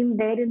protein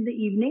there in the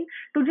evening,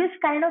 to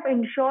just kind of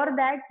ensure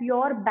that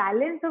your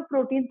balance of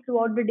protein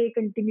throughout the day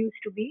continues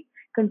to be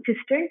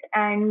consistent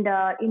and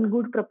in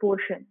good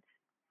proportion.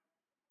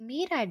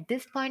 Meera, at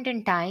this point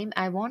in time,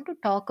 I want to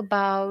talk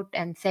about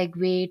and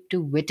segue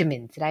to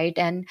vitamins, right?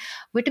 And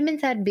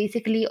vitamins are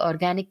basically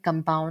organic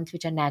compounds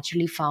which are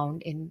naturally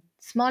found in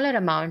smaller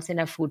amounts in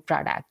our food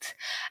products.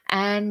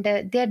 And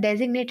they are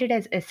designated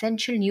as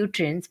essential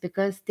nutrients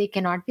because they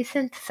cannot be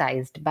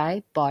synthesized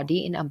by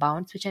body in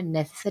amounts which are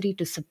necessary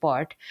to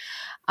support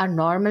our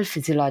normal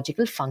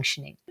physiological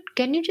functioning.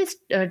 Can you just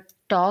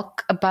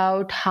talk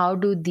about how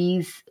do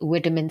these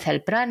vitamins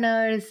help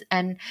runners,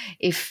 and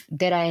if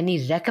there are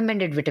any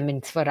recommended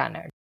vitamins for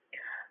runners?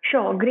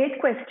 Sure, great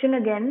question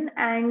again.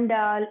 And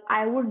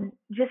I would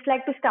just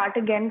like to start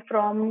again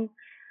from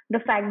the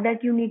fact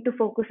that you need to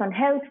focus on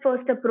health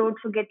first approach,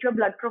 so get your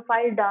blood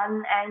profile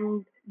done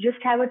and just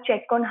have a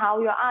check on how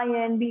your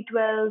iron,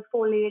 B12,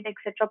 folate,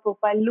 etc.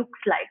 profile looks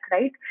like,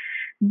 right?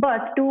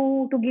 But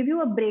to give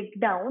you a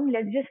breakdown,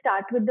 let's just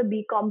start with the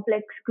B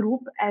complex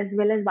group as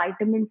well as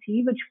vitamin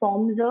C, which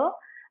forms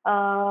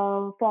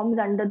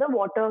under the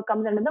water,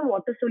 comes under the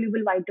water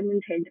soluble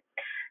vitamins head.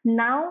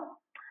 Now,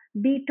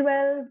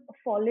 B12,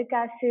 folic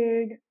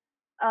acid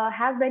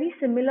have very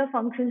similar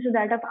functions to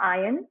that of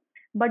iron,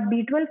 but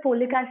B12,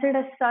 folic acid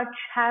as such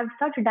have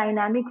such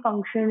dynamic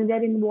functions.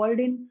 They're involved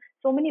in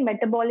so many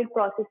metabolic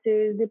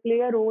processes. They play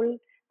a role.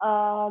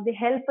 They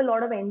help a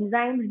lot of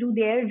enzymes do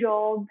their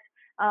jobs.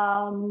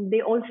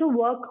 They also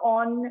work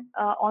on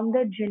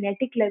the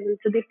genetic level,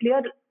 so they play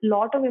a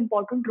lot of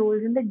important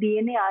roles in the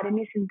DNA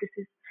RNA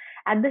synthesis.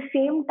 At the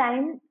same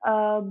time,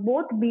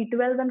 both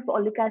B12 and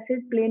folic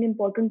acid play an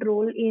important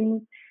role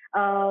in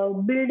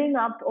building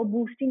up or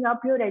boosting up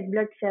your red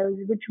blood cells,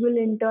 which will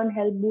in turn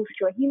help boost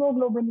your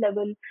hemoglobin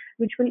level,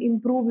 which will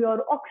improve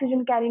your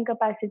oxygen carrying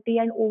capacity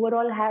and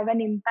overall have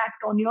an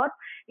impact on your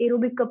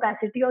aerobic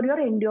capacity or your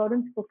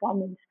endurance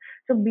performance.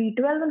 So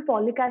B12 and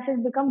folic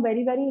acid become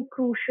very, very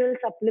crucial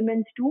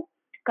supplements to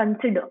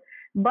consider.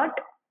 But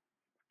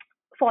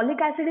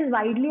folic acid is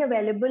widely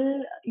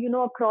available,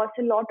 across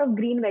a lot of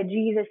green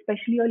veggies,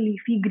 especially your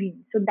leafy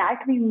greens. So that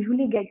we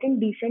usually get in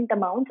decent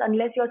amounts,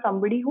 unless you're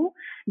somebody who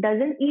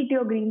doesn't eat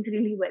your greens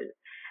really well.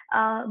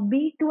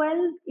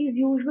 B12 is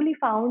usually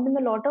found in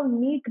a lot of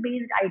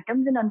meat-based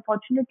items and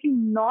unfortunately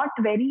not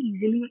very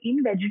easily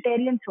in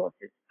vegetarian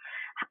sources,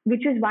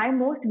 which is why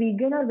most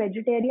vegan or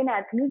vegetarian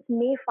athletes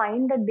may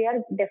find that they are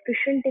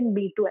deficient in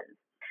B12.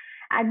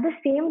 At the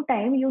same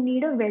time, you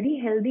need a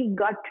very healthy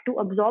gut to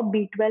absorb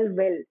B12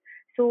 well.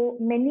 So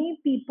many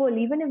people,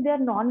 even if they are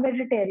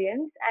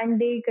non-vegetarians and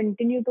they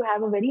continue to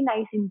have a very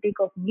nice intake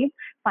of meat,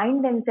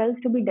 find themselves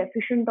to be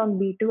deficient on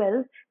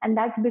B12, and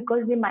that's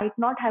because they might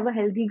not have a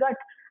healthy gut.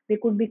 They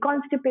could be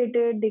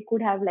constipated, they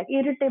could have like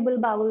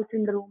irritable bowel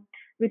syndrome,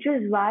 which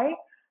is why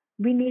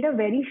we need a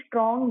very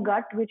strong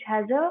gut which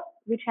has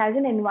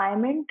an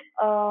environment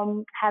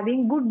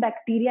having good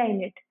bacteria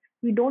in it.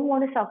 We don't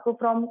want to suffer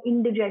from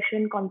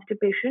indigestion,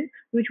 constipation,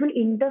 which will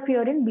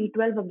interfere in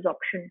B12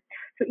 absorption.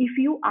 So if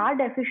you are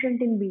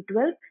deficient in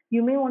B12,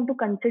 you may want to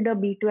consider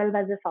B12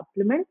 as a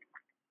supplement.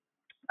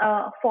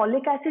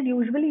 Folic acid,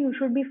 usually you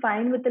should be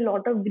fine with a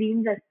lot of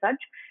greens as such.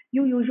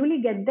 You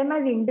usually get them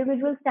as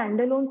individual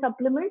standalone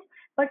supplements.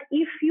 But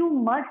if you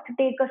must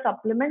take a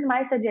supplement,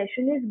 my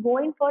suggestion is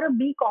going for a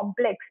B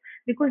complex,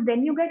 because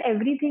then you get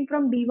everything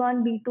from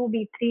B1, B2,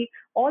 B3.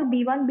 All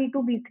B1, B2,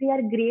 B3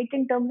 are great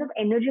in terms of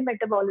energy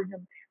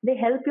metabolism. They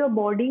help your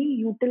body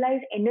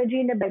utilize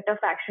energy in a better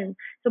fashion.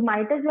 So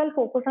might as well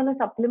focus on a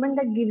supplement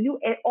that gives you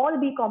all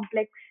B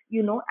complex,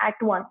 at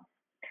once.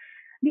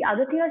 The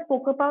other thing I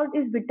spoke about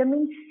is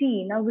vitamin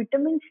C. Now,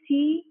 vitamin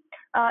C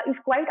is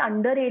quite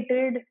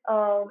underrated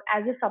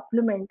as a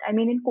supplement. I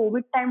mean, in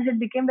COVID times, it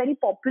became very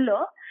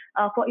popular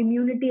for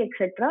immunity,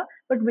 etc.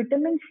 But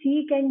vitamin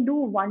C can do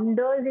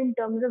wonders in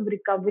terms of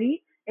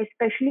recovery,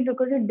 especially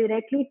because it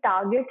directly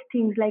targets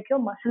things like your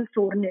muscle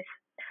soreness.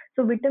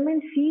 So,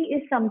 vitamin C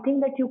is something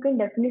that you can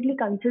definitely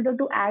consider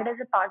to add as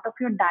a part of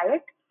your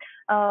diet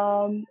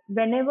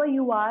whenever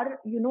you are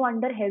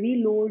under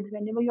heavy loads,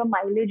 whenever your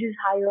mileage is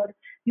higher,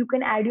 you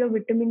can add your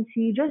vitamin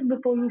C just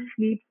before you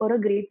sleep for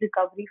a great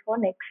recovery for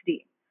next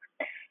day.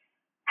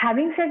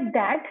 Having said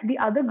that, the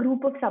other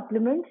group of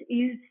supplements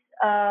is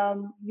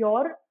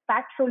your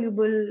fat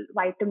soluble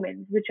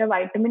vitamins, which are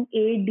vitamin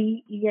A,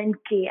 D, E, and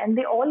K, and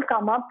they all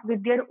come up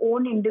with their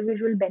own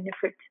individual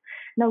benefits.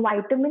 Now,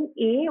 vitamin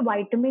A,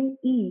 vitamin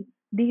E,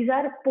 these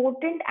are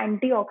potent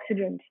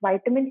antioxidants.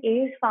 Vitamin A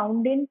is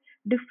found in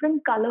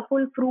different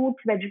colorful fruits,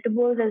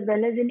 vegetables, as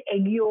well as in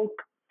egg yolk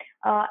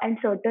and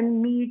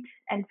certain meats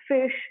and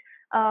fish.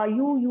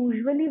 You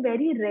usually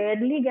very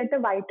rarely get a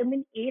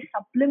vitamin A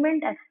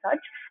supplement as such,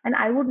 and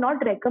I would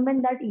not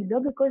recommend that either,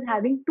 because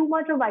having too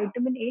much of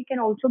vitamin A can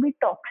also be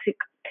toxic.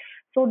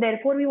 So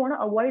therefore, we want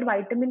to avoid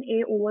vitamin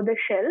A over the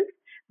shelf.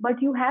 But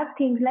you have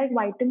things like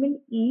vitamin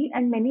E,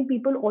 and many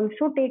people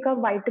also take a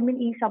vitamin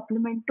E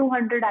supplement,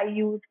 200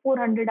 IUs,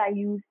 400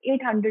 IUs,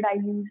 800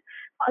 IUs.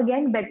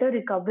 Again, better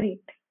recovery.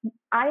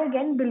 I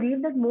again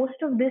believe that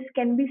most of this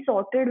can be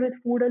sorted with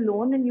food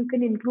alone, and you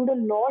can include a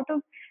lot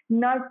of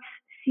nuts,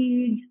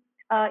 seeds.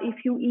 If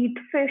you eat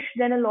fish,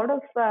 then a lot of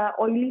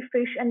oily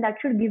fish, and that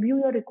should give you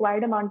your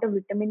required amount of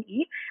vitamin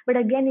E. But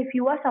again, if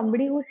you are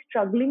somebody who's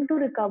struggling to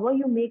recover,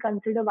 you may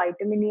consider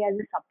vitamin E as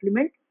a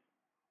supplement.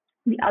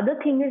 The other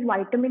thing is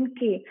vitamin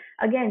K.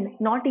 Again,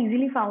 not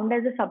easily found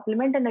as a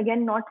supplement, and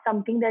again, not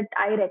something that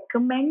I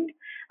recommend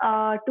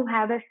to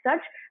have as such.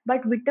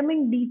 But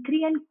vitamin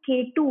D3 and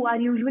K2 are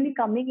usually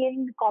coming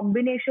in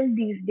combination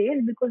these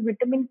days, because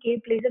vitamin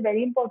K plays a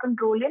very important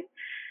role in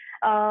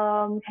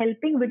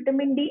helping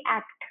vitamin D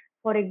act,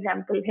 for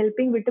example,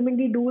 helping vitamin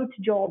D do its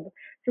job.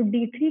 So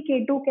D3,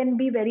 K2 can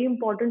be very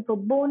important for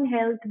bone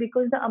health,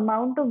 because the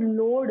amount of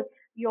load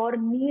your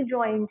knee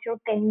joints, your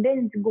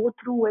tendons go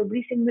through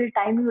every single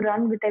time you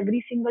run with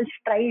every single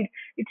stride.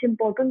 It's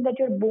important that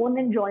your bone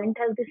and joint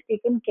health is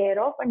taken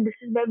care of, and this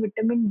is where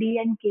vitamin D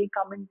and K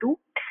come into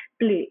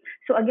play.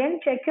 So again,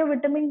 check your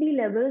vitamin D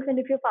levels, and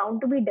if you're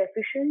found to be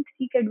deficient,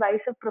 seek advice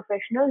of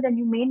professionals, and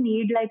you may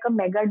need like a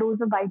mega dose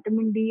of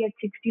vitamin D at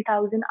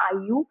 60,000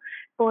 IU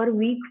per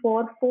week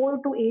for 4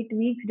 to 8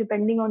 weeks,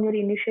 depending on your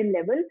initial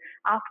level,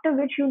 after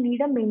which you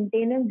need a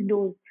maintenance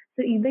dose.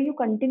 So either you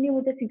continue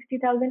with a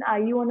 60,000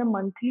 IU on a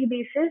monthly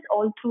basis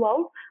all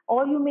throughout,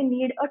 or you may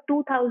need a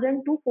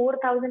 2,000 to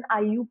 4,000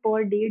 IU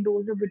per day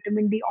dose of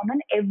vitamin D on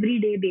an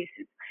everyday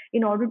basis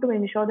in order to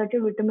ensure that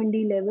your vitamin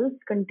D levels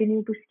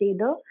continue to stay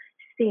the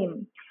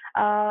same.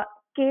 Uh,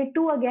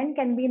 K2 again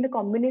can be in the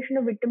combination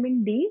of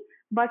vitamin D,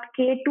 but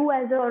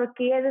K2 as a or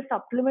K as a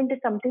supplement is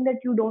something that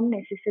you don't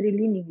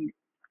necessarily need.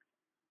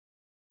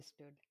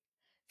 Understood.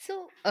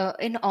 So,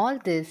 in all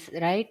this,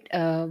 right,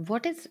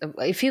 what is,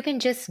 if you can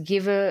just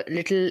give a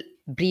little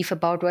brief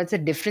about what's the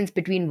difference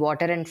between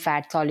water and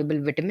fat soluble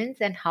vitamins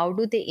and how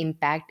do they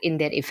impact in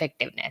their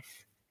effectiveness?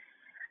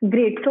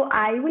 Great. So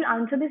I will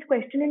answer this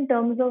question in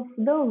terms of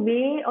the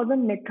way or the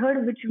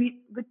method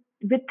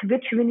with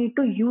which we need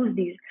to use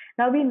these.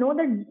 Now we know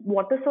that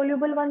water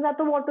soluble ones are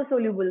the water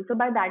soluble. So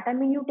by that I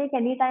mean you take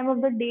any time of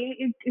the day,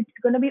 it's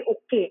gonna be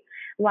okay.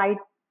 Why?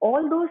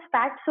 All those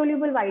fat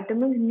soluble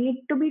vitamins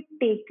need to be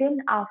taken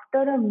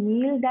after a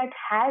meal that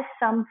has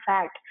some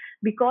fat.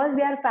 Because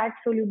they are fat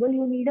soluble,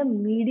 you need a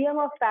medium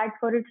of fat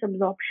for its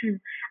absorption.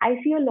 I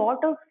see a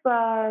lot of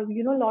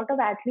lot of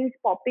athletes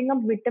popping up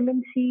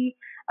vitamin C.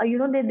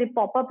 They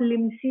pop up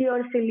Limcy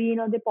or Celine,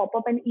 or they pop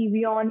up an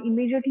Evian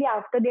immediately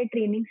after their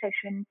training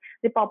session.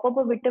 They pop up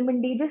a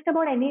vitamin D just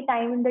about any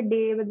time in the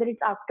day, whether it's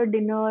after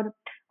dinner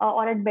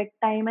or at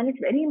bedtime. And it's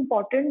very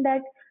important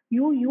that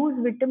you use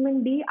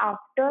vitamin D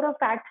after a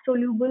fat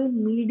soluble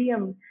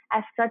medium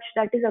as such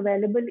that is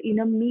available in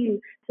a meal.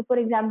 So, for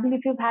example,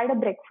 if you've had a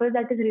breakfast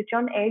that is rich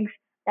on eggs,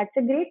 that's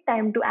a great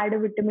time to add a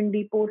vitamin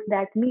D post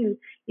that meal.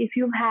 If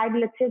you've had,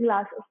 let's say, a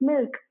glass of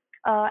milk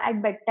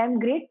at bedtime,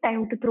 great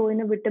time to throw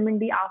in a vitamin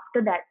D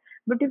after that.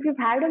 But if you've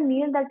had a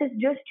meal that is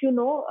just,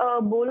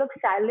 a bowl of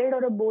salad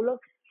or a bowl of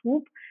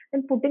soup,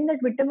 then putting that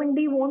vitamin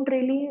D won't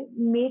really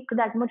make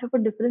that much of a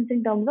difference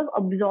in terms of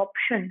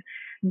absorption.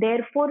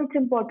 Therefore, it's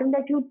important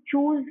that you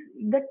choose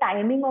the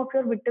timing of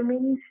your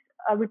vitamin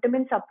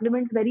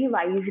supplements very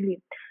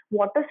wisely.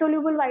 Water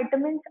soluble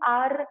vitamins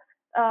are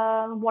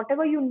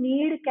whatever you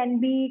need can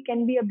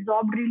be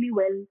absorbed really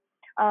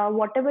well.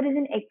 Whatever is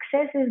in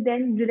excess is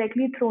then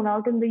directly thrown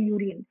out in the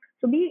urine.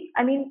 So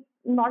I mean,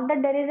 not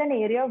that there is an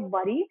area of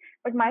worry,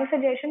 but my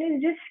suggestion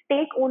is just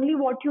take only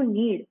what you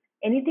need.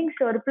 Anything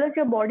surplus,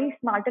 your body is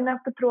smart enough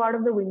to throw out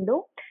of the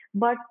window,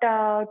 but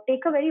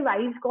take a very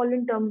wise call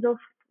in terms of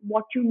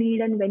what you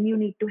need and when you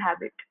need to have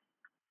it.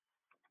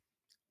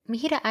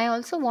 Mihira, I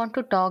also want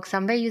to talk.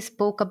 Somewhere you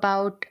spoke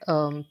about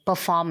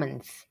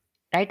performance,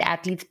 right?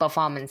 Athletes'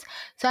 performance.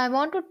 So I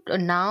want to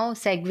now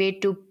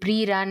segue to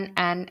pre-run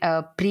and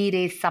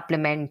pre-race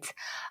supplements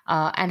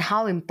and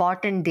how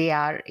important they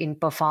are in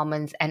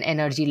performance and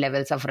energy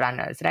levels of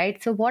runners,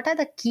 right? So what are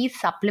the key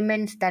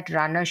supplements that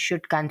runners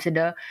should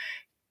consider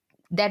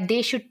that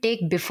they should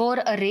take before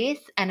a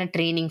race and a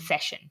training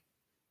session?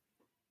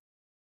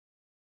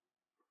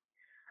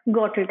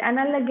 Got it. And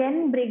I'll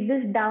again break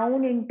this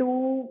down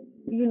into,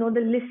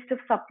 the list of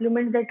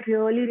supplements that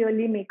really,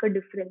 really make a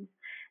difference.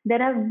 There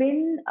have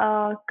been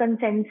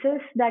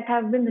consensus that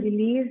have been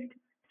released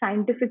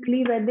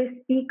scientifically where they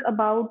speak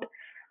about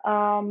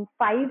 5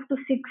 to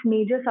 6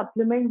 major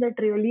supplements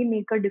that really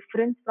make a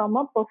difference from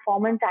a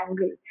performance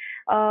angle.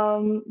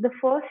 The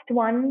first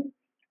one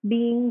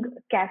being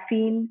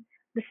caffeine,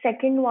 the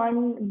second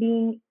one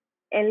being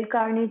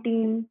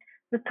L-carnitine,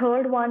 the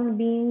third one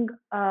being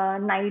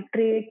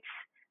nitrates,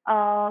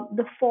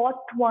 the fourth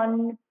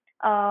one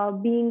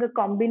being a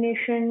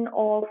combination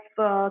of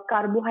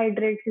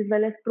carbohydrates as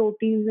well as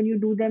proteins. When you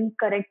do them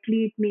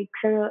correctly, it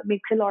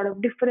makes a lot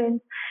of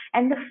difference.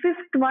 And the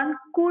fifth one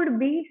could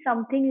be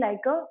something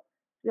like a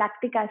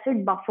lactic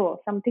acid buffer,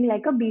 something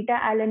like a beta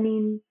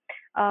alanine,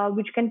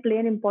 which can play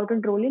an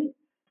important role in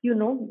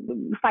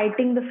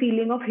fighting the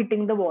feeling of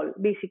hitting the wall,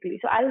 basically.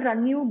 So I'll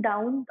run you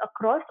down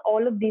across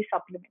all of these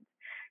supplements.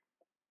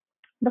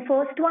 The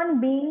first one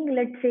being,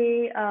 let's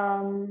say,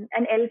 an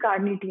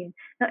L-carnitine.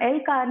 Now,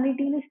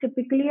 L-carnitine is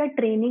typically a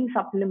training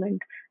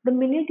supplement. The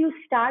minute you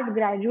start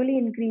gradually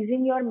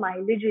increasing your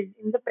mileages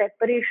in the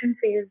preparation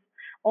phase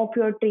of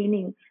your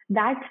training,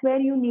 that's where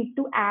you need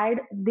to add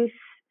this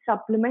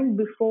supplement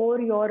before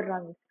your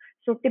runs.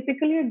 So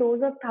typically a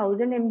dose of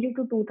 1000 mg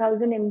to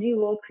 2000 mg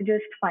works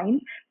just fine.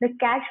 The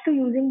catch to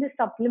using this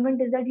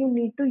supplement is that you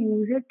need to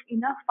use it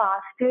in a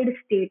fasted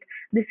state.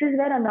 This is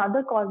where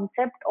another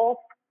concept of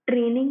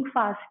training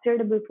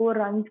fasted before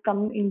runs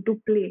come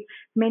into play.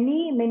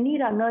 Many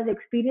runners,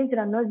 experienced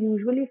runners,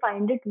 usually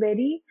find it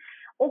very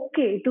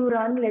okay to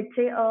run, let's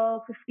say, a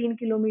 15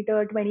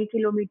 kilometer, 20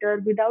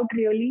 kilometer without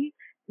really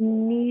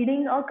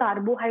needing a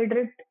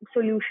carbohydrate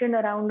solution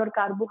around or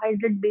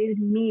carbohydrate based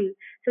meal.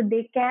 So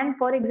they can,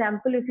 for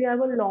example, if you have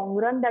a long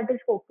run that is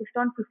focused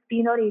on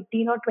 15 or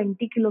 18 or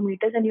 20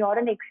 kilometers and you're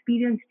an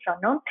experienced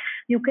runner,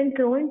 you can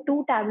throw in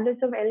 2 tablets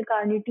of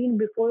L-carnitine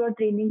before your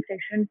training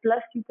session.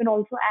 Plus, you can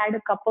also add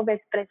a cup of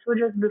espresso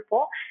just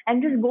before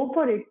and just go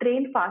for it.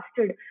 Train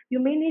fasted. You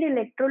may need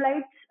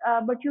electrolytes,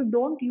 but you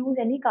don't use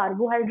any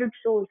carbohydrate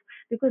source,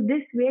 because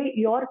this way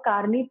your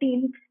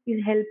carnitine is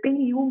helping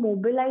you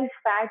mobilize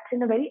fats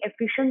in a very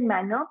efficient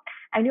manner,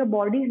 and your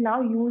body is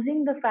now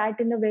using the fat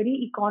in a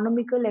very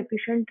economical,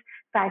 efficient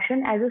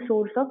fashion as a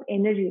source of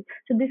energy.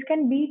 So this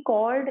can be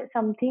called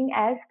something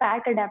as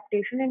fat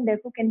adaptation, and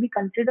therefore can be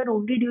considered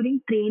only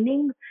during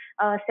training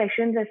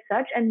sessions as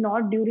such, and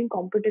not during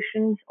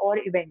competitions or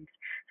events.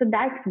 So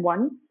that's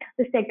one.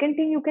 The second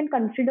thing you can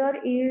consider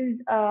is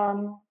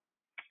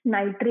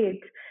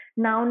nitrates.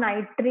 Now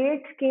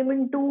nitrates came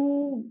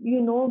into,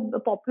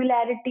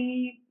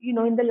 popularity,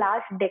 in the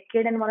last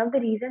decade, and one of the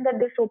reasons that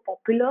they're so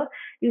popular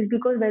is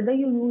because whether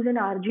you use an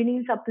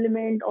arginine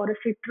supplement or a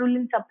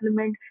citrulline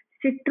supplement,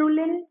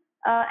 citrulline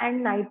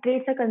and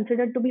nitrates are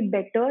considered to be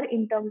better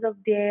in terms of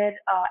their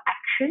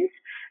actions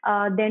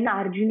than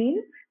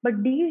arginine.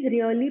 But these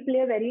really play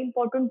a very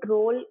important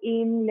role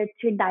in, let's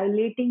say,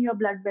 dilating your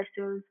blood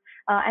vessels,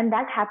 and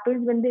that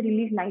happens when they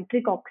release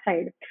nitric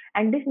oxide.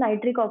 And this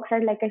nitric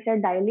oxide, like I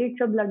said, dilates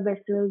your blood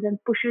vessels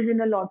and pushes in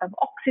a lot of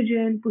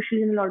oxygen,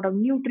 pushes in a lot of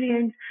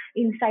nutrients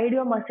inside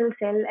your muscle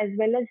cell, as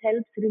well as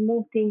helps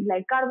remove things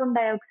like carbon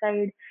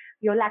dioxide,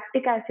 your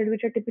lactic acid,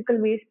 which are typical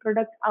waste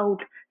products out.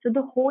 So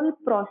the whole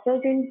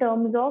process in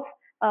terms of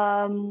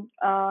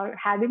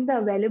having the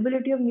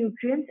availability of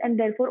nutrients and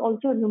therefore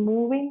also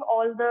removing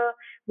all the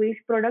waste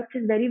products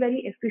is very,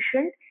 very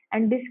efficient.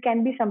 And this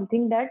can be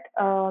something that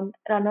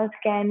runners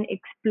can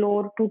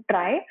explore to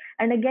try,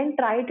 and again,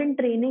 try it in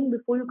training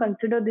before you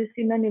consider this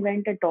in an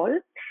event at all.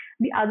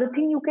 The other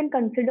thing you can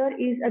consider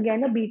is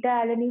again a beta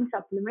alanine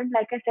supplement.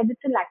 Like I said,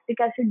 it's a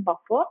lactic acid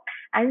buffer,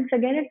 and it's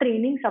again a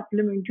training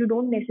supplement. You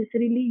don't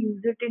necessarily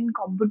use it in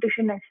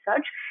competition as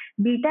such.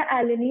 Beta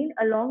alanine,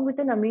 along with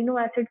an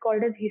amino acid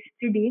called as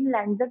histidine,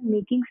 lands up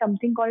making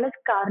something called as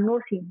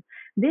carnosine.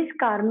 This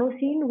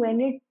carnosine, when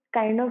it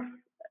kind of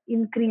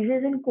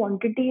increases in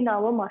quantity in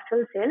our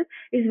muscle cell,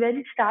 is where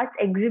it starts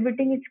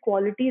exhibiting its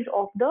qualities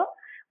of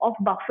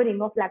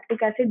buffering, of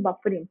lactic acid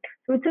buffering.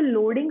 So it's a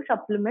loading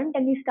supplement,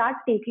 and you start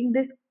taking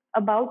this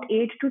about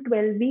 8 to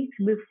 12 weeks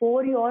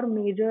before your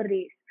major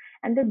race.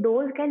 And the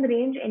dose can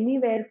range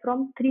anywhere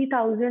from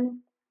 3,000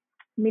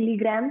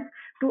 milligrams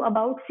to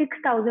about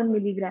 6,000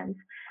 milligrams.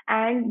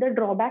 And the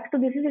drawback to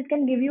this is it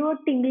can give you a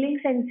tingling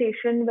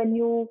sensation when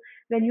you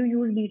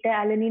use beta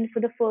alanine for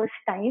the first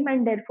time,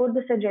 and therefore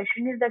the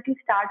suggestion is that you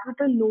start with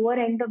the lower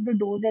end of the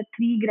dose at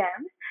 3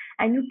 grams,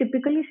 and you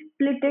typically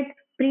split it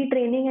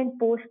pre-training and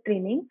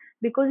post-training,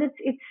 because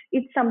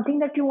it's something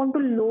that you want to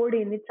load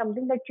in. It's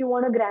something that you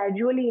want to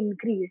gradually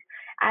increase.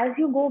 As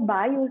you go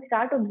by, you'll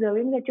start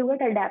observing that you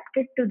get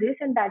adapted to this,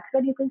 and that's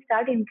where you can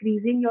start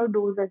increasing your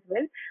dose as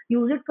well.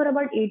 Use it for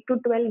about 8 to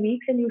 12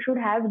 weeks, and you should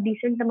have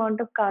decent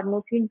amount of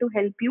carnosine to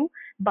help you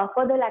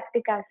buffer the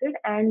lactic acid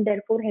and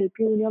therefore help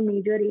you in your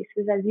major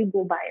races as you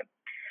go by.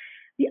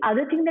 The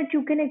other thing that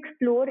you can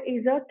explore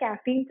is a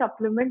caffeine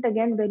supplement.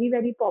 Again, very,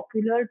 very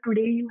popular.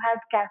 Today, you have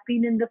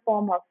caffeine in the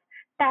form of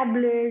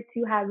tablets,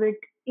 you have it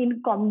in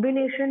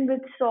combination with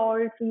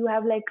salt. So you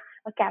have like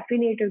a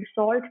caffeinated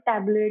salt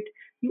tablet.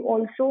 You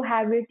also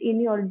have it in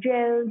your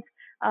gels.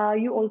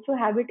 You also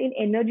have it in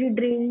energy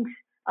drinks,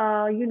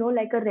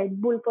 like a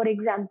Red Bull, for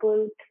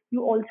example.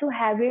 You also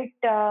have it,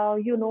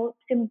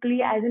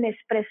 simply as an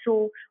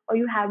espresso, or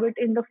you have it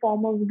in the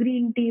form of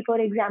green tea, for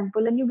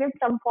example, and you get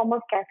some form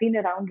of caffeine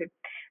around it.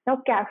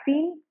 Now,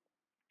 caffeine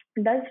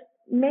does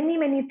many,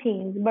 many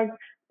things, but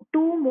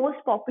two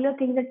most popular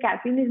things that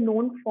caffeine is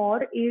known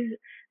for is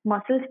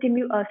CNS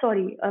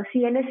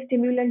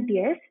stimulant.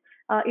 Yes,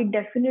 it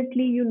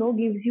definitely,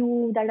 gives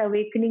you that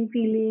awakening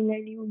feeling,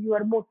 and you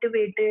are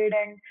motivated,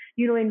 and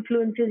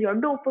influences your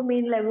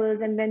dopamine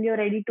levels, and then you're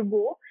ready to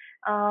go,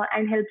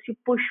 and helps you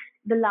push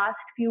the last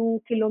few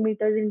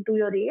kilometers into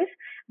your race.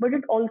 But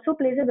it also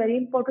plays a very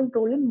important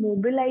role in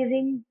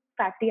mobilizing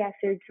fatty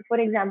acids. For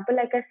example,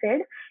 like I said,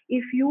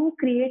 if you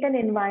create an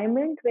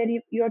environment where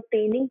you're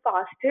training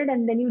fasted,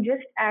 and then you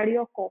just add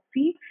your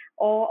coffee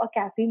or a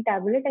caffeine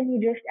tablet, and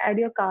you just add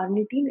your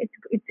carnitine,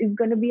 it's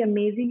going to be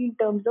amazing in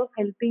terms of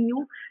helping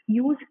you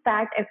use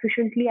fat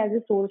efficiently as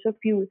a source of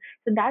fuel.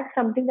 So that's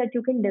something that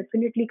you can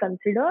definitely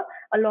consider.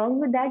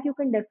 Along with that, you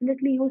can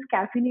definitely use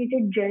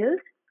caffeinated gels,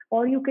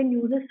 or you can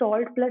use a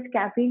salt plus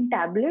caffeine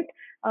tablet.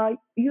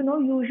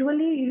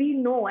 Usually we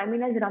know, I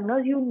mean, as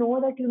runners,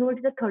 that,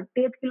 it's the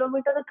 30th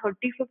kilometer, the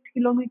 35th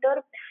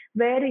kilometer,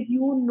 where that,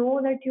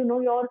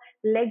 your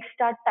legs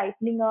start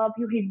tightening up,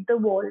 you hit the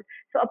wall.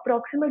 So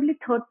approximately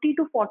 30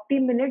 to 40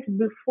 minutes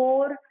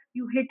before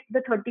you hit the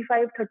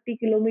 35-30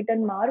 kilometer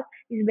mark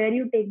is where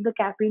you take the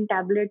caffeine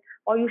tablet,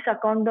 or you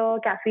suck on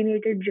the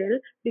caffeinated gel,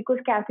 because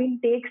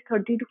caffeine takes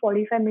 30 to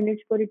 45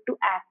 minutes for it to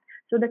act.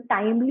 So the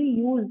timely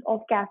use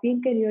of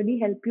caffeine can really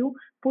help you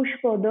push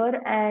further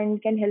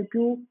and can help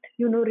you,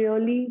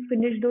 really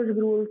finish those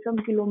gruesome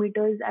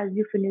kilometers as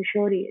you finish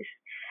your race.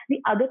 The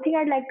other thing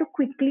I'd like to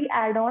quickly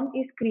add on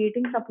is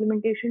creating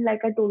supplementation,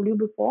 like I told you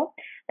before,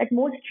 that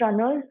most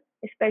runners,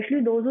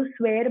 especially those who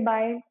swear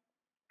by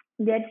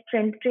their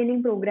strength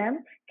training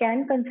program,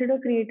 can consider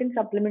creating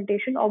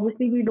supplementation.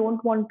 Obviously, we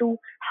don't want to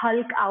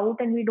hulk out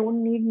and we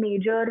don't need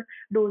major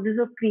doses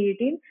of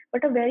creatine,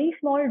 but a very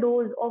small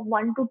dose of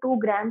 1 to 2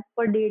 grams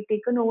per day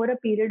taken over a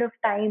period of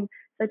time,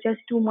 such as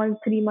 2 months,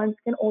 3 months,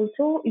 can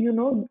also,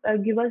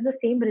 give us the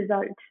same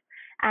results.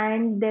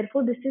 And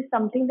therefore, this is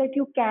something that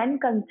you can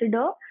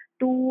consider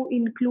to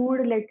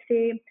include, let's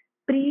say,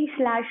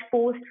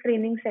 pre/post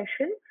training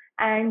session,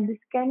 and this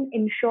can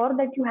ensure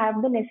that you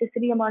have the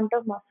necessary amount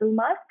of muscle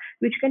mass,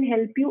 which can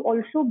help you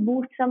also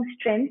boost some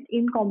strength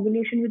in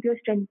combination with your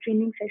strength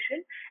training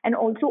session, and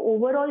also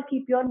overall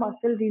keep your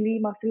muscle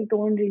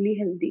tone really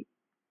healthy.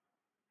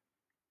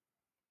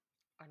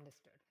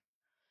 Understood.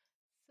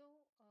 So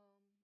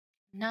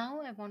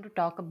now I want to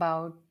talk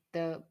about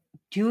the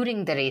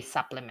during the race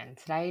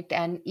supplements, right?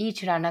 And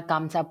each runner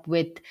comes up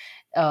with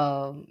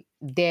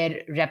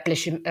their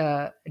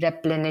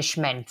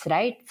replenishments,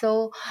 right?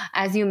 So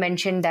as you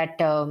mentioned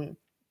that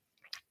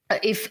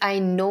if I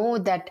know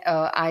that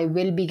I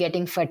will be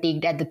getting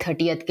fatigued at the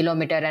 30th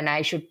kilometer and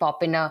I should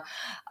pop in a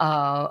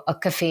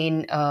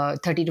caffeine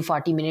 30 to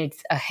 40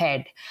 minutes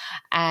ahead.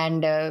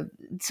 And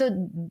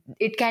so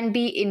it can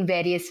be in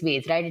various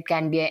ways, right? It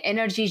can be an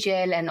energy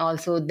gel, and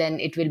also then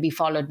it will be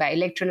followed by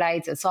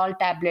electrolytes or salt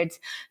tablets.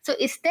 So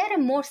is there a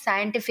more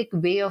scientific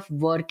way of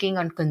working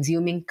on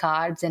consuming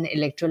carbs and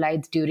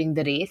electrolytes during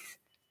the race?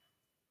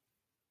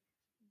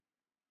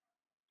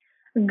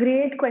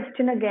 Great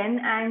question again.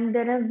 And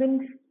there have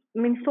been,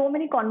 so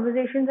many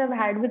conversations I've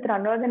had with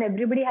runners, and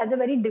everybody has a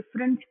very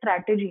different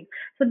strategy.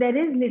 So there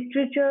is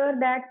literature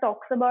that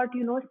talks about,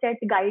 set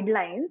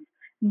guidelines,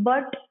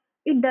 but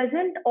it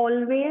doesn't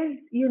always,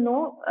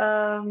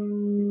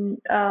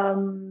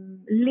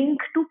 link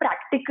to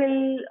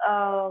practical,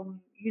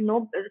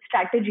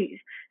 strategies.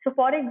 So,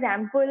 for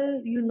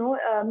example,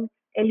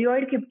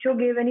 Eliud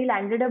Kipchoge, when he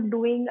landed up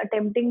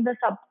attempting the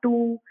sub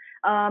 2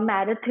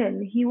 marathon,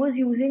 he was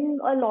using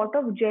a lot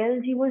of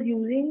gels. He was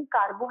using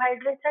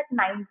carbohydrates at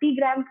 90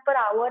 grams per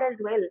hour as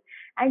well.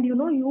 And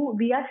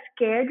we are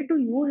scared to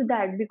use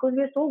that because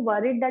we're so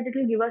worried that it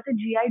will give us a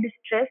GI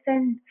distress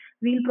and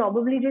we'll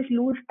probably just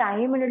lose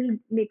time and it'll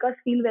make us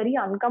feel very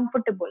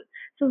uncomfortable.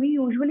 So we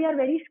usually are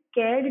very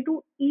scared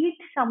to eat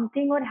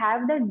something or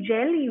have the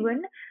gel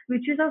even,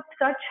 which is of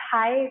such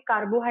high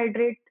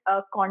carbohydrate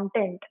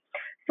content.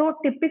 So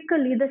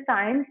typically, the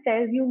science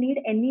says you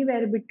need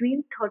anywhere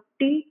between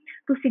 30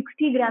 to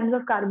 60 grams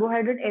of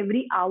carbohydrate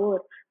every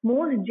hour.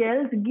 Most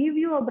gels give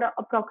you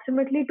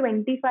approximately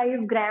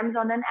 25 grams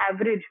on an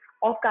average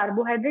of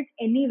carbohydrates,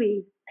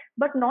 anyways.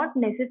 But not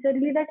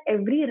necessarily that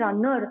every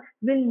runner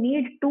will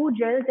need two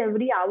gels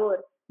every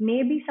hour.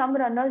 Maybe some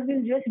runners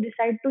will just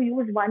decide to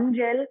use one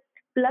gel.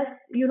 Plus,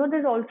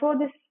 there's also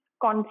this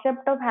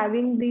concept of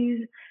having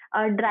these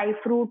dry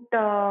fruit,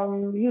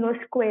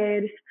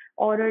 squares,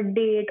 or a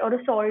date or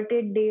a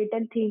salted date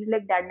and things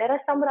like that. There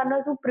are some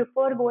runners who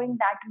prefer going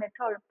that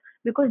method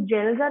because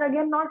gels are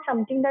again not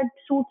something that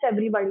suits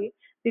everybody,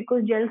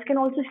 because gels can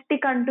also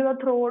stick onto your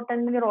throat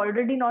and you're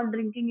already not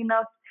drinking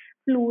enough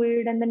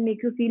fluid and then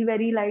make you feel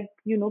very like,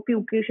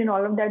 pukish and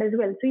all of that as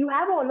well. So you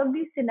have all of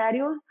these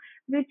scenarios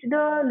which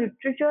the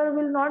literature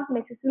will not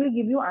necessarily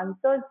give you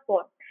answers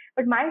for.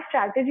 But my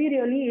strategy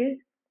really is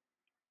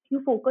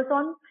you focus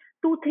on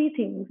two, three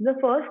things. The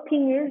first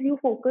thing is you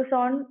focus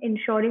on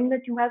ensuring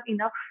that you have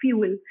enough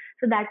fuel.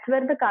 So that's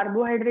where the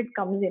carbohydrate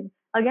comes in.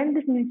 Again,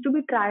 this needs to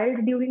be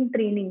tried during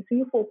training. So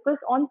you focus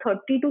on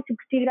 30 to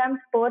 60 grams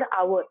per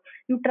hour.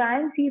 You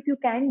try and see if you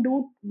can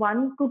do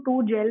 1 to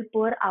 2 gel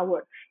per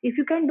hour. If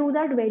you can do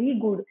that, very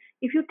good.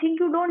 If you think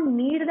you don't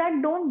need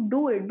that, don't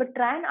do it. But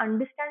try and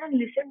understand and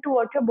listen to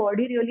what your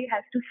body really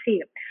has to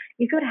say.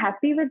 If you're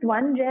happy with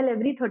one gel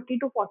every 30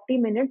 to 40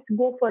 minutes,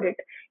 go for it.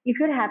 If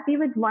you're happy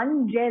with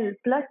one gel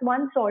plus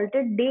one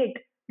salted date,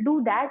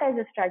 do that as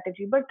a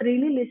strategy, but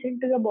really listen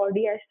to your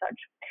body as such.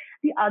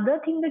 The other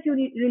thing that you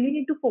really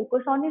need to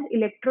focus on is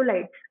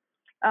electrolytes.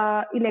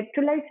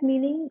 Electrolytes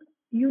meaning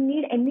you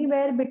need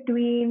anywhere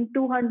between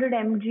 200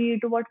 mg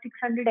to what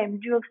 600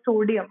 mg of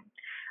sodium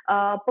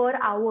per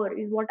hour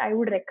is what I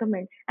would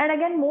recommend. And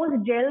again,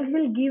 most gels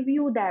will give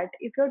you that.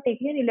 If you're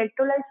taking an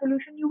electrolyte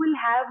solution, you will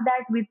have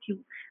that with you.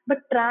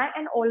 But try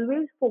and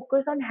always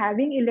focus on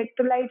having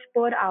electrolytes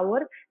per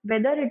hour,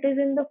 whether it is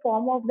in the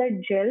form of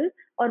that gel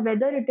or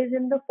whether it is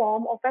in the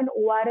form of an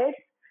ORS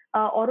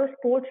or a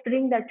sports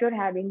drink that you're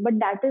having. But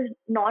that is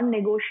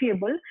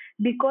non-negotiable,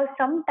 because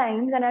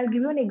sometimes, and I'll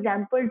give you an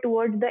example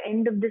towards the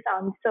end of this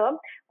answer,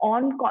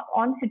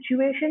 on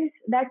situations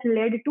that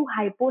led to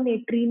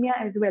hyponatremia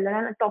as well, and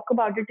I'll talk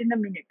about it in a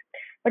minute.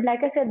 But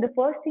like I said, the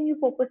first thing you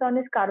focus on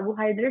is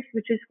carbohydrates,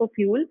 which is for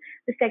fuel.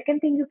 The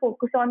second thing you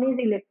focus on is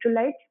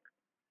electrolytes,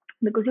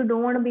 because you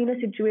don't want to be in a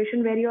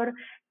situation where you're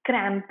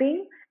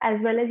cramping, as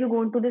well as you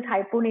go into this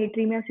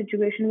hyponatremia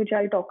situation, which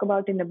I'll talk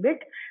about in a bit.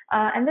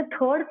 And the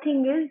third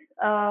thing is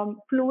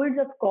fluids,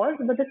 of course,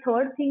 but the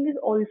third thing is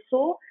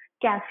also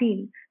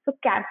caffeine. So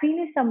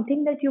caffeine is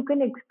something that you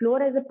can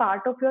explore as a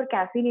part of your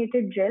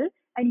caffeinated gel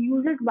and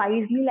use it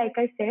wisely, like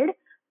I said,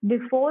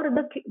 before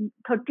the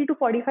 30 to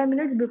 45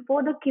 minutes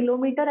before the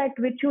kilometer at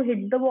which you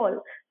hit the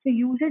wall. So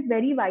use it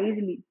very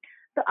wisely.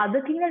 The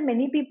other thing that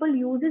many people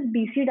use is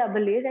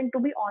BCAAs, and to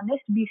be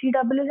honest,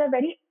 BCAAs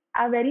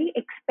are very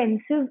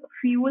expensive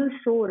fuel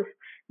source.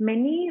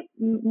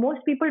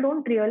 Most people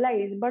don't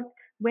realize, but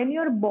when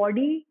your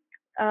body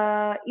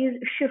is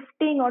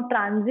shifting or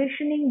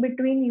transitioning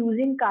between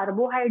using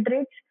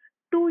carbohydrates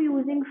to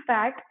using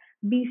fat,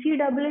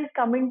 BCAAs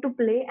come into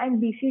play,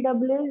 and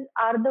BCAAs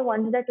are the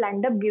ones that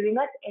end up giving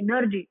us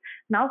energy.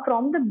 Now,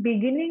 from the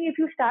beginning, if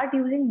you start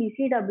using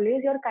BCAAs,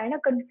 you're kind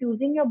of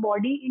confusing your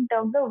body in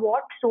terms of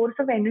what source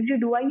of energy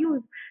do I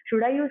use?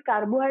 Should I use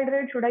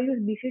carbohydrates? Should I use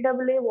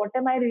BCAA? What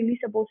am I really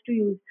supposed to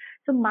use?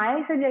 So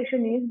my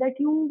suggestion is that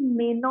you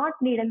may not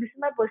need, and this is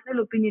my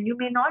personal opinion, you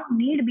may not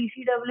need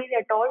BCAAs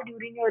at all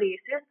during your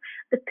races.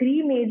 The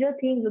three major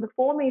things, or the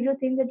four major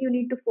things that you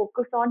need to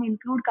focus on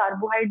include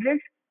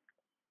carbohydrates,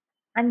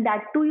 and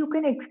that too you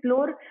can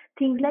explore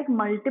things like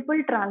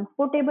multiple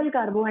transportable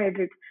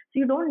carbohydrates. So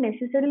you don't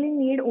necessarily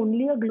need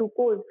only a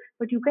glucose,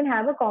 but you can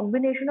have a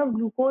combination of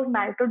glucose,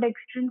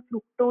 maltodextrin,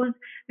 fructose,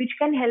 which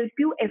can help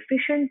you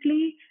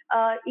efficiently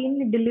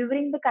in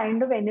delivering the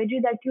kind of energy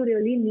that you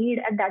really need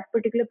at that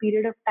particular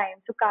period of time.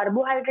 So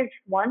carbohydrates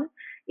one,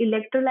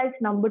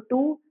 electrolytes number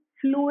two,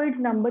 fluids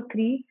number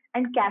three,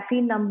 and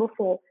caffeine number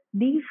four.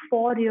 These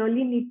four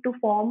really need to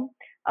form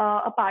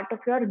a part of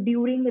your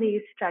during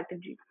race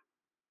strategy.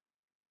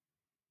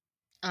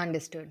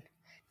 Understood.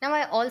 Now,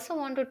 I also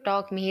want to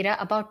talk, Mihira,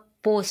 about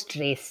post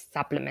race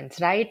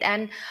supplements, right?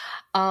 And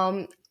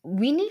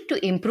we need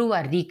to improve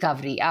our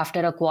recovery after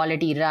a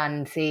quality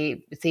run,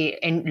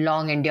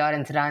 long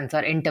endurance runs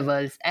or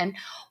intervals. And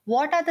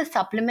what are the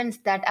supplements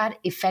that are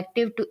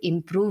effective to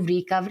improve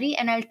recovery?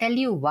 And I'll tell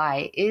you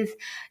why. Is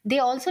they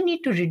also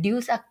need to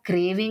reduce a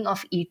craving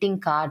of eating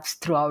carbs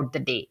throughout the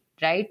day,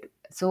 right?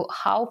 So,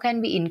 how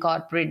can we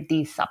incorporate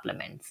these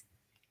supplements?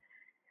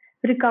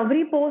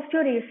 Recovery post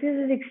your races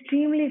is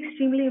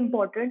extremely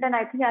important, and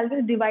I think I'll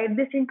just divide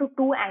this into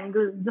two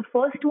angles. The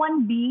first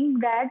one being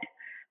that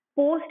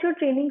post your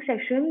training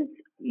sessions,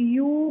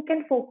 you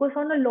can focus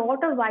on a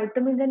lot of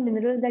vitamins and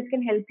minerals that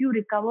can help you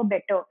recover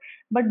better.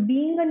 But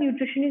being a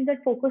nutritionist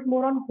that focus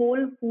more on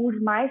whole foods,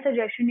 my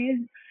suggestion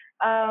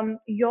is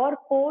your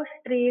post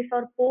race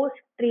or post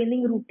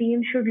training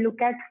routine should look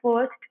at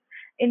first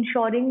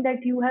ensuring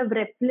that you have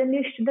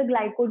replenished the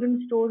glycogen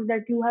stores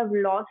that you have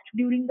lost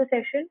during the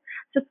session.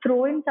 So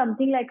throw in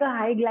something like a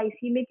high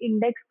glycemic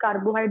index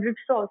carbohydrate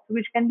source,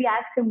 which can be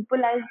as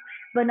simple as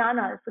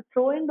bananas. So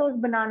throw in those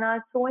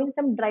bananas, throw in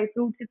some dry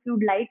fruits if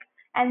you'd like.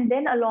 And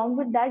then along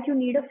with that, you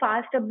need a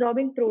fast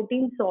absorbing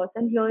protein source.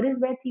 And here is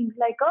where things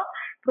like a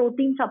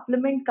protein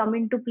supplement come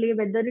into play,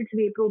 whether it's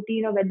whey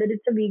protein or whether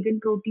it's a vegan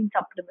protein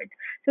supplement.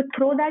 So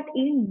throw that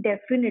in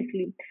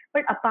definitely.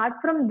 But apart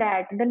from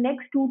that, the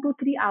next 2 to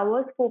 3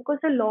 hours, focus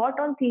a lot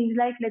on things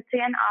like, let's say,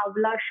 an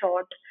avla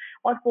shot,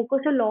 or focus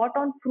a lot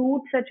on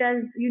fruits such as,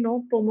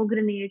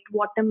 pomegranate,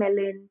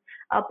 watermelon,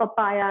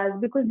 papayas,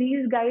 because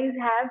these guys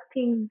have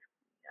things.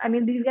 I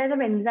mean, these guys have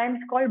enzymes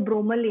called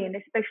bromelain,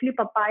 especially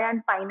papaya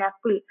and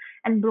pineapple.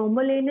 And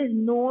bromelain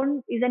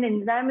is an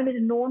enzyme and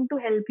is known to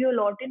help you a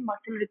lot in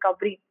muscle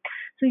recovery.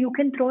 So you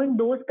can throw in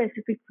those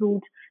specific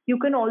fruits. You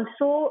can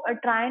also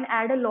try and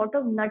add a lot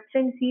of nuts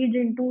and seeds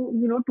into,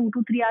 2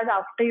 to 3 hours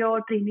after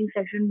your training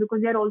session,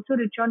 because they are also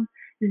rich on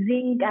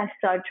zinc as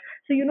such.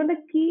 So, the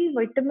key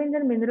vitamins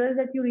and minerals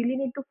that you really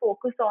need to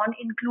focus on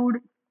include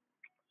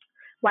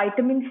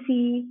vitamin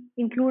C,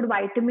 include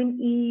vitamin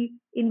E,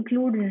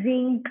 include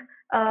zinc,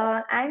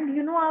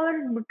 and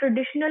our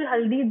traditional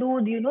haldi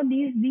doodh.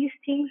 These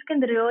things can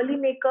really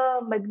make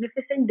a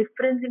magnificent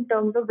difference in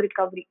terms of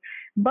recovery.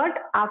 But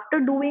after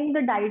doing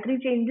the dietary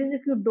changes,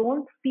 if you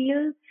don't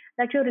feel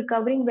that you're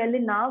recovering well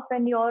enough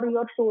and your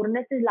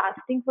soreness is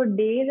lasting for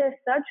days as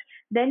such,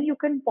 then you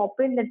can pop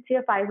in, let's say,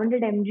 a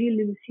 500 mg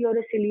Limsi or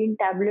a Selene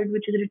tablet,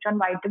 which is rich on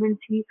vitamin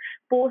C,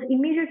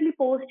 immediately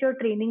post your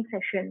training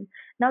session.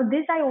 Now,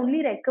 this I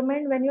only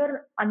recommend when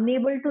you're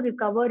unable to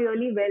recover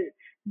really well,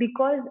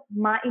 because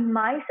in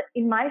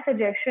my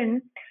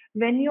suggestion,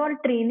 when you're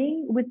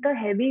training with a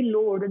heavy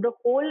load, the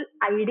whole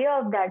idea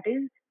of that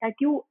is that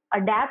you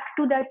adapt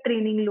to that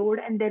training load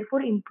and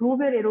therefore improve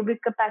your aerobic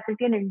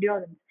capacity and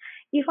endurance.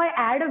 If I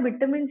add a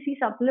vitamin C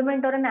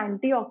supplement or an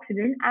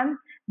antioxidant, I'm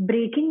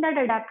breaking that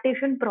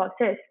adaptation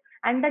process.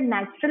 And that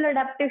natural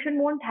adaptation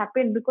won't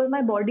happen because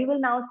my body will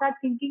now start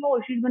thinking,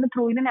 oh, she's going to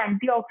throw in an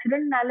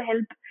antioxidant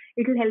and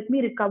it will help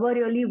me recover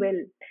really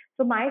well.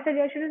 So my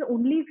suggestion is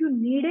only if you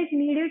need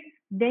it,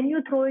 then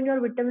you throw in your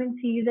vitamin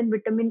C's and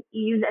vitamin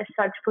E's as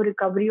such for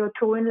recovery, or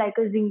throw in like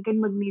a zinc and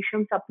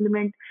magnesium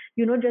supplement,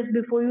 just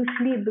before you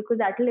sleep, because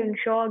that will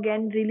ensure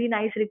again really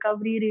nice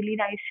recovery, really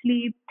nice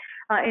sleep,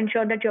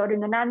 ensure that you're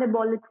in an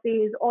anabolic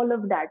phase, all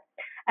of that.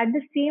 At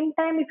the same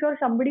time, if you're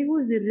somebody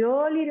who's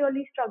really,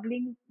 really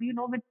struggling,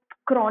 with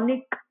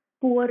chronic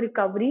poor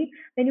recovery,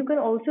 then you can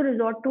also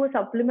resort to a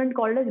supplement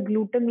called as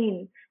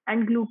glutamine.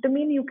 And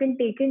glutamine you can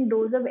take in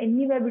dose of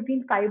anywhere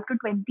between 5 to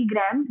 20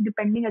 grams,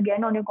 depending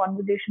again on your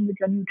conversation with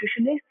your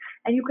nutritionist.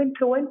 And you can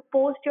throw in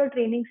post your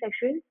training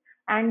sessions,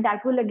 and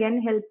that will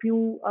again help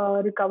you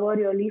recover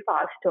really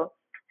faster.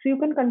 So you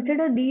can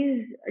consider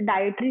these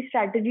dietary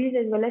strategies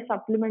as well as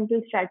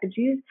supplemental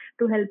strategies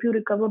to help you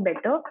recover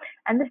better.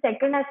 And the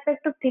second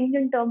aspect of things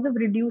in terms of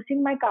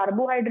reducing your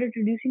carbohydrate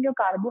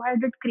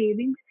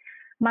cravings,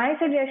 my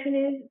suggestion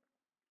is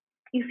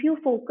if you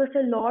focus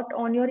a lot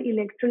on your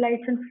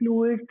electrolytes and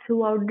fluids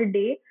throughout the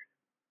day,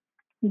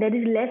 there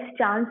is less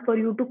chance for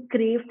you to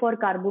crave for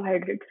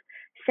carbohydrates.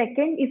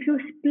 Second, if you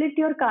split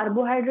your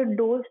carbohydrate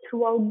dose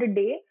throughout the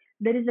day,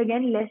 there is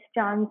again less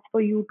chance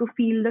for you to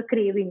feel the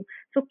craving.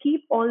 So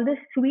keep all the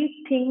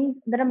sweet things.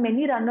 There are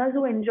many runners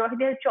who enjoy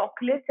their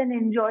chocolates and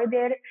enjoy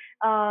their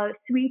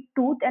sweet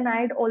tooth, and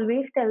I'd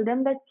always tell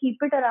them that keep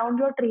it around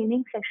your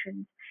training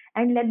sessions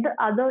and let the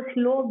other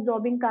slow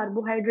absorbing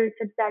carbohydrates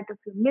such that of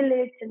your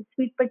millets and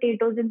sweet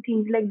potatoes and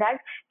things like that,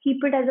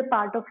 keep it as a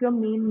part of your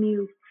main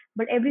meals.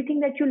 But everything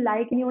that you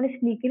like and you want to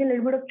sneak in a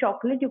little bit of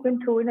chocolate, you can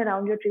throw in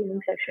around your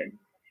training session.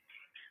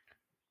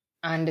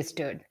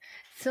 Understood.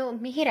 So,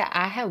 Mihira,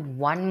 I have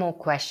one more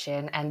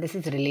question, and this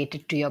is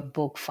related to your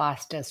book,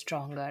 Faster,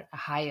 Stronger,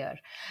 Higher.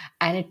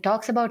 And it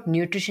talks about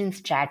nutrition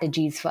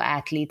strategies for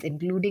athletes,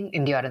 including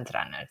endurance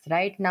runners.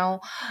 Right now,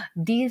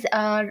 these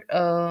are,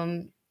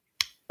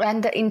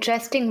 and the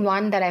interesting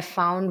one that I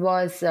found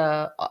was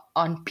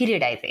on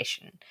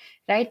periodization,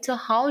 right? So,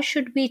 how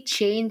should we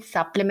change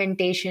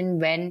supplementation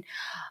when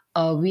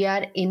we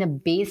are in a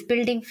base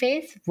building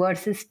phase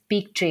versus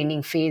peak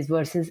training phase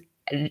versus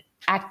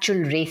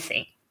actual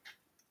racing?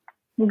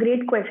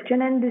 Great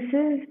question. And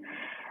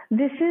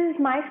this is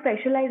my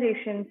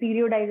specialization,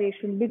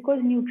 periodization, because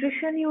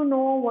nutrition,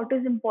 what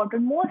is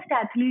important. Most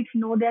athletes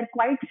know, they're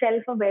quite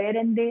self-aware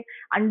and they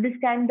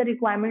understand the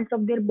requirements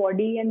of their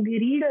body and they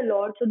read a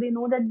lot, so they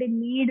know that they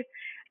need,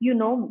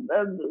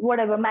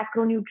 whatever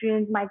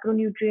macronutrients,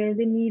 micronutrients,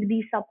 they need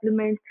these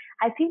supplements.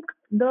 I think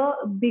the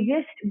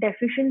biggest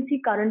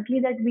deficiency currently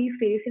that we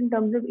face in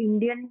terms of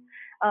Indian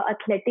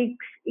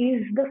athletics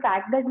is the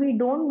fact that we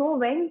don't know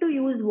when to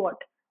use what.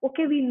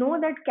 Okay, we know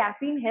that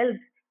caffeine helps,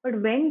 but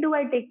when do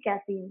I take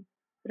caffeine?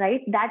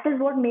 Right? That is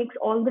what makes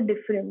all the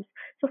difference.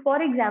 So,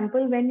 for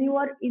example, when you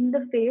are in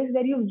the phase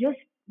where you've just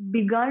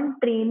begun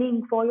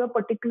training for your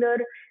particular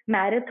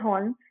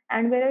marathon,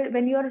 and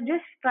when you are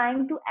just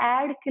trying to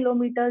add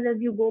kilometers as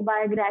you go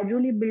by,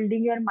 gradually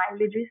building your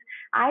mileages,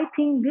 I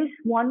think this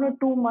 1 or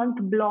 2 month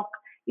block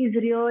is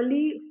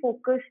really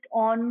focused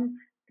on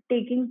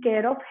taking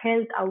care of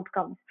health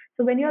outcomes.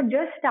 So when you're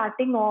just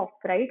starting off,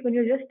 right, when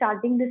you're just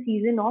starting the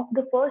season off,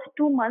 the first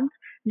 2 months,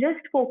 just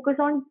focus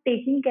on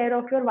taking care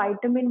of your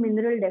vitamin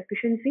mineral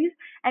deficiencies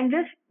and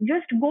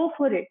just go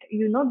for it.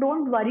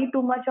 Don't worry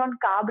too much on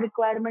carb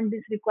requirement,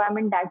 this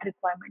requirement, that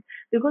requirement.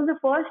 Because the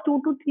first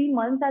 2 to 3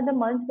 months are the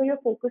months where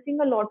you're focusing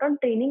a lot on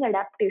training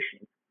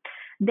adaptation.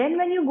 Then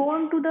when you go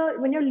on to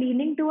when you're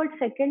leaning towards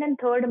second and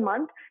third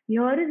month,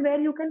 here is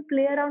where you can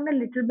play around a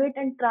little bit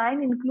and try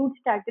and include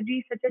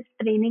strategies such as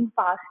training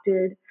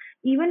fasted,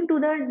 even to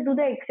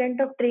the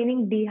extent of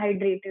training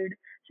dehydrated.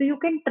 So you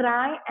can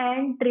try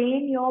and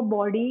train your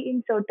body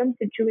in certain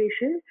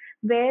situations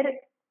where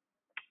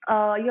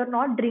you're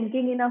not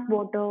drinking enough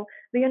water,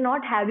 where you're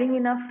not having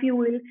enough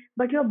fuel,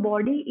 but your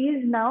body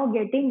is now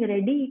getting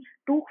ready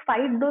to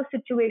fight those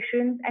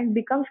situations and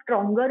become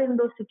stronger in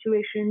those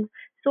situations,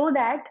 so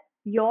that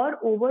your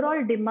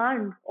overall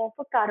demand of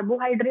a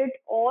carbohydrate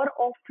or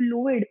of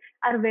fluid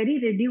are very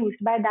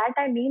reduced. By that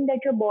I mean that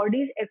your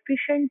body is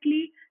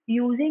efficiently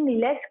using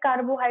less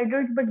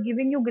carbohydrates but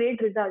giving you great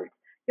results.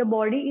 Your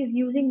body is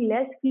using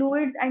less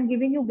fluids and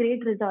giving you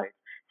great results.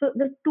 So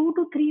the 2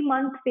 to 3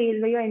 month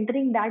phase where you're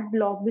entering that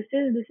block, this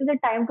is the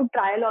time to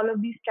trial all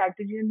of these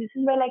strategies. And this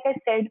is where, like I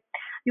said,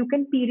 you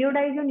can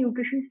periodize your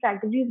nutrition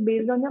strategies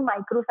based on your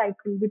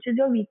microcycle, which is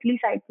your weekly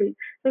cycle.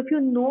 So if you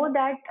know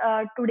that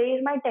today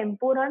is my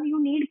tempo run,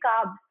 you need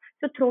carbs.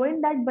 So throw in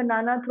that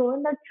banana, throw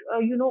in that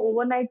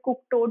overnight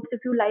cooked oats if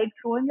you like,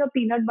 throw in your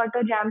peanut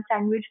butter jam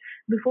sandwich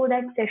before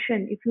that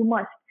session if you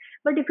must.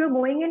 But if you're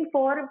going in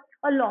for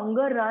a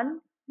longer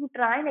run, you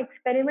try and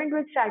experiment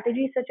with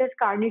strategies such as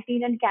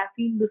carnitine and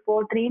caffeine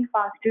before, train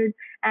fasted,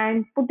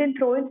 and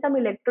throw in some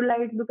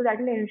electrolytes because that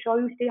will ensure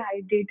you stay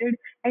hydrated,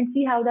 and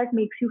see how that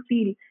makes you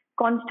feel.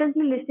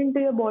 Constantly listen to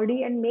your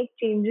body and make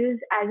changes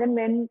as and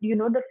when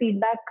the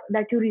feedback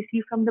that you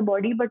receive from the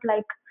body. But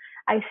like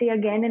I say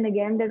again and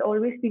again, that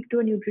always speak to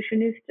a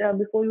nutritionist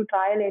before you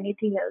trial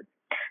anything else.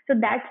 So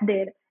that's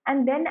there.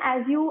 And then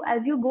as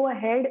you go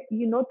ahead,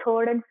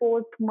 third and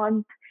fourth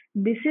month,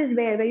 this is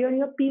where you're in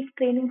your peak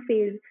training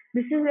phase.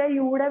 This is where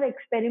you would have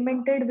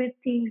experimented with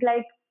things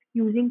like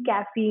using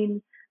caffeine,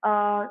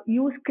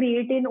 use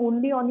creatine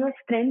only on your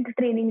strength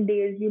training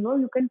days.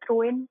 You can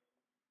throw in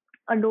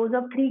a dose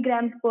of 3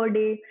 grams per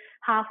day,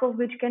 half of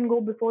which can go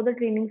before the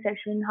training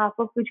session, half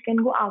of which can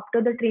go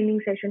after the training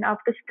session,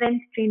 after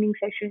strength training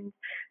sessions.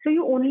 So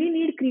you only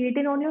need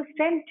creatine on your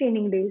strength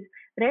training days.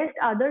 Rest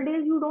other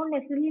days you don't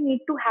necessarily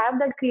need to have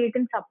that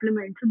creatine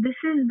supplement. So this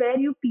is where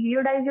you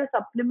periodize your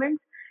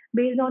supplements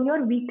based on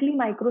your weekly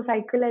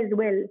microcycle as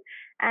well.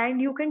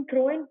 And you can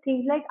throw in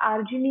things like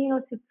arginine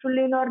or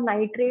citrulline or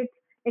nitrates,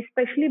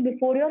 especially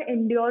before your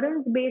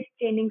endurance based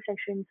training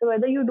session. So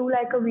whether you do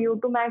like a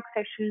VO2 max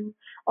session,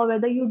 or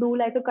whether you do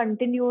like a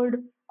continued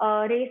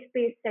race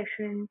pace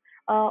session,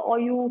 or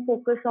you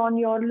focus on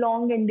your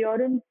long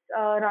endurance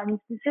runs,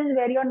 this is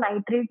where your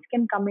nitrates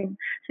can come in.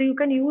 So you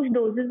can use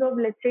doses of,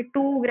 let's say,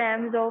 2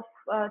 grams of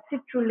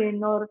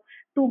citrulline or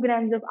 2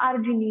 grams of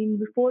arginine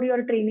before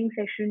your training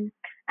session.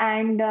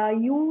 And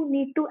you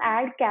need to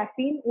add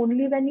caffeine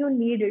only when you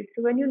need it.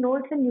 So when you know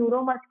it's a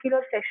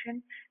neuromuscular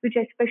session, which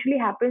especially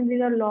happens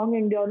in a long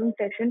endurance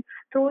session,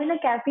 throw in a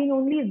caffeine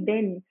only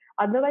then.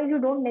 Otherwise, you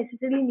don't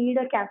necessarily need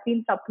a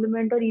caffeine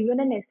supplement or even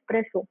an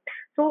espresso.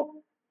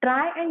 So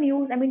try and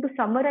use, I mean, to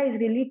summarize,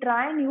 really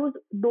try and use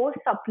those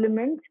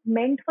supplements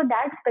meant for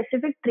that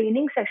specific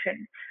training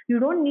session. You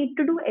don't need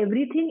to do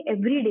everything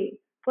every day.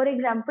 For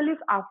example, if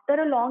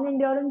after a long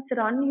endurance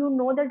run, you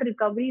know that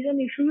recovery is an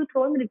issue, you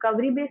throw in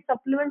recovery based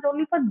supplements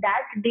only for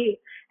that day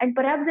and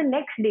perhaps the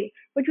next day.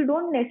 But you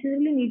don't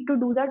necessarily need to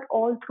do that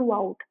all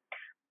throughout.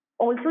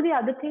 Also, the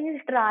other thing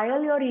is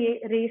trial your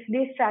race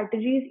day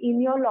strategies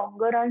in your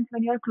longer runs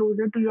when you're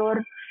closer to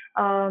your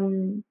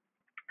um,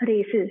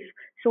 races.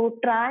 So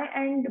try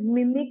and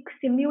mimic,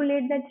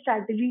 simulate that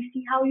strategy,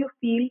 see how you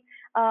feel.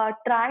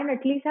 Try and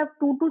at least have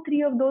 2 to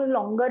 3 of those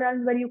longer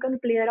runs where you can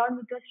play around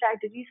with your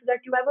strategy so that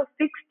you have a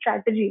fixed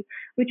strategy,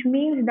 which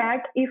means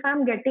that if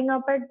I'm getting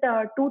up at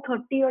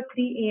 2:30 or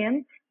 3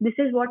 a.m., this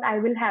is what I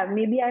will have.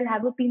 Maybe I'll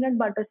have a peanut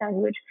butter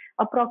sandwich.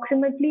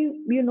 Approximately,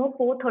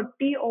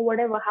 4:30 or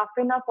whatever, half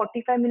an hour,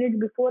 45 minutes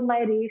before my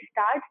race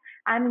starts,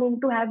 I'm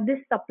going to have this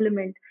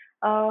supplement.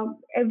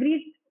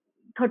 Every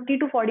 30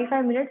 to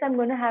 45 minutes I'm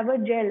going to have a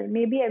gel.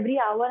 Maybe every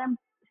hour I'm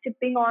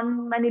sipping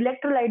on an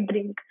electrolyte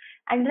drink.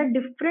 And there are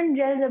different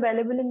gels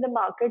available in the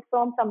market,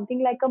 from something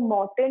like a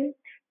Morton,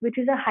 which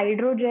is a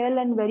hydrogel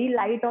and very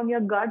light on your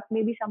gut,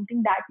 maybe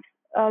something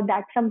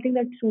that's something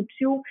that suits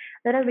you.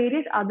 There are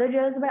various other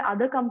gels by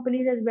other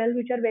companies as well,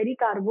 which are very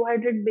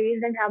carbohydrate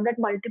based and have that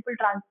multiple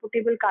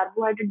transportable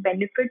carbohydrate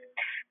benefit.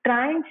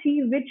 Try and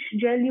see which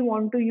gel you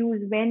want to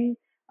use when,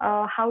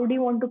 how do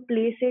you want to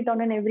place it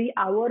on an every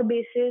hour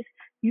basis.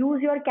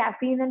 Use your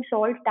caffeine and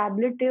salt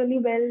tablet really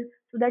well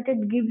so that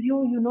it gives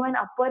you, an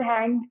upper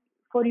hand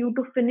for you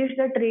to finish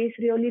that race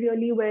really,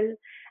 really well.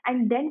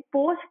 And then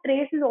post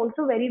race is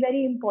also very,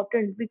 very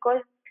important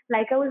because,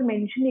 like I was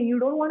mentioning, you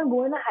don't want to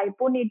go in a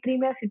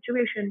hyponatremia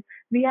situation.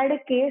 We had a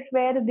case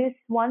where this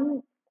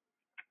one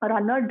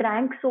runner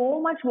drank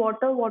so much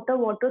water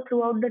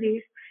throughout the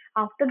race.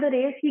 After the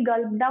race, he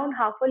gulped down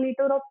half a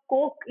liter of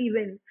Coke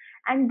even.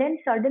 And then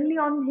suddenly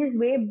on his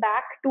way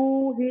back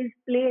to his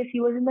place,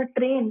 he was in the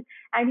train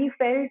and he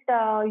felt,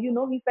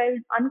 he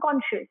felt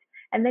unconscious.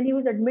 And then he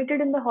was admitted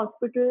in the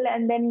hospital,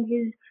 and then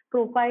his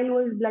blood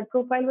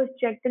profile was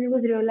checked, and it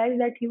was realized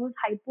that he was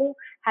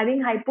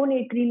having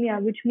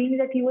hyponatremia, which means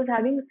that he was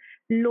having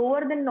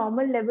lower than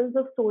normal levels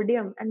of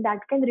sodium, and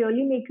that can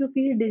really make you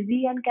feel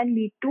dizzy and can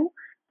lead to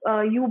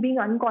you being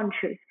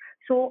unconscious.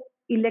 So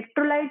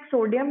electrolyte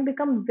sodium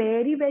become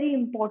very, very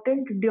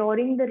important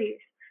during the race.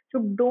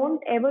 So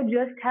don't ever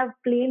just have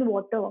plain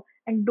water,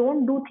 and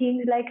don't do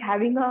things like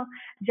having a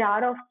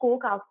jar of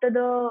Coke after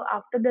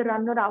the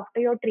run or after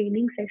your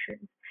training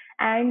sessions.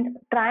 And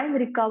try and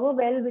recover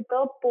well with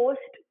a post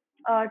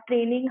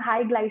training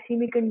high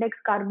glycemic index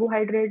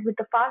carbohydrate with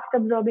a fast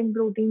absorbing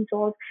protein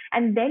source,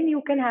 and then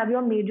you can have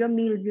your major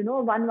meals.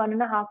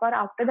 1.5 hour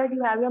after that,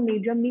 you have your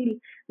major meal,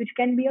 which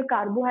can be a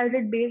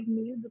carbohydrate based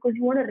meal because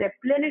you want to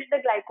replenish the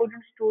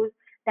glycogen stores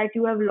that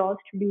you have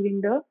lost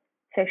during the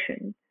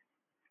session.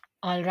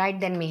 All right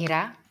then,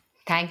 Mihira.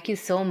 Thank you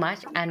so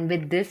much. And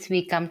with this,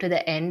 we come to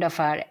the end of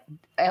our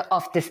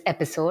of this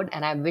episode.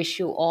 And I wish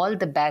you all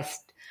the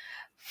best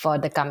for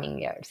the coming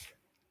years.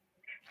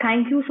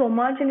 Thank you so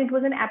much, and it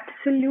was an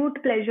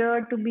absolute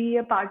pleasure to be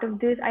a part of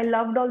this. I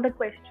loved all the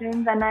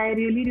questions, and I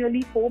really,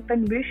 really hope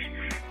and wish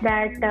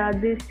that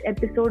this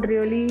episode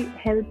really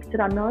helps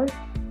runners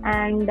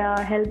and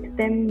helps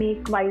them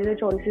make wiser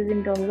choices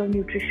in terms of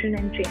nutrition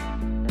and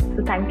training.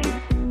 So, thank you.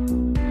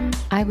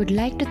 I would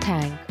like to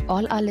thank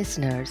all our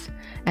listeners.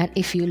 And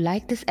if you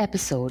like this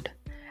episode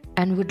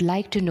and would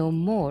like to know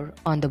more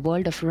on the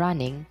world of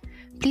running,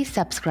 please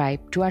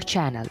subscribe to our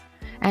channel.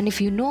 And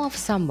if you know of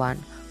someone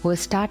who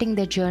is starting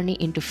their journey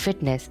into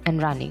fitness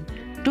and running,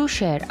 do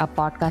share our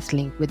podcast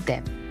link with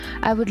them.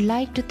 I would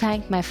like to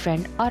thank my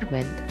friend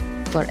Arvind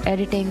for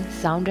editing,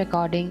 sound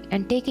recording,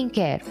 and taking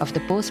care of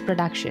the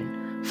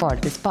post-production for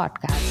this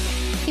podcast.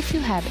 If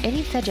you have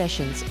any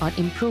suggestions on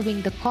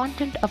improving the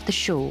content of the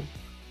show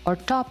or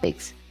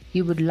topics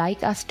you would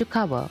like us to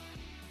cover,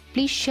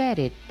 please share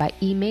it by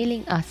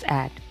emailing us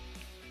at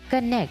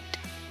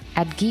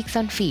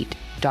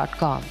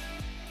connect@geeksonfeet.com.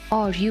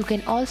 Or you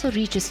can also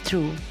reach us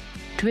through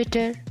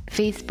Twitter,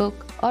 Facebook,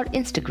 or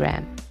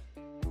Instagram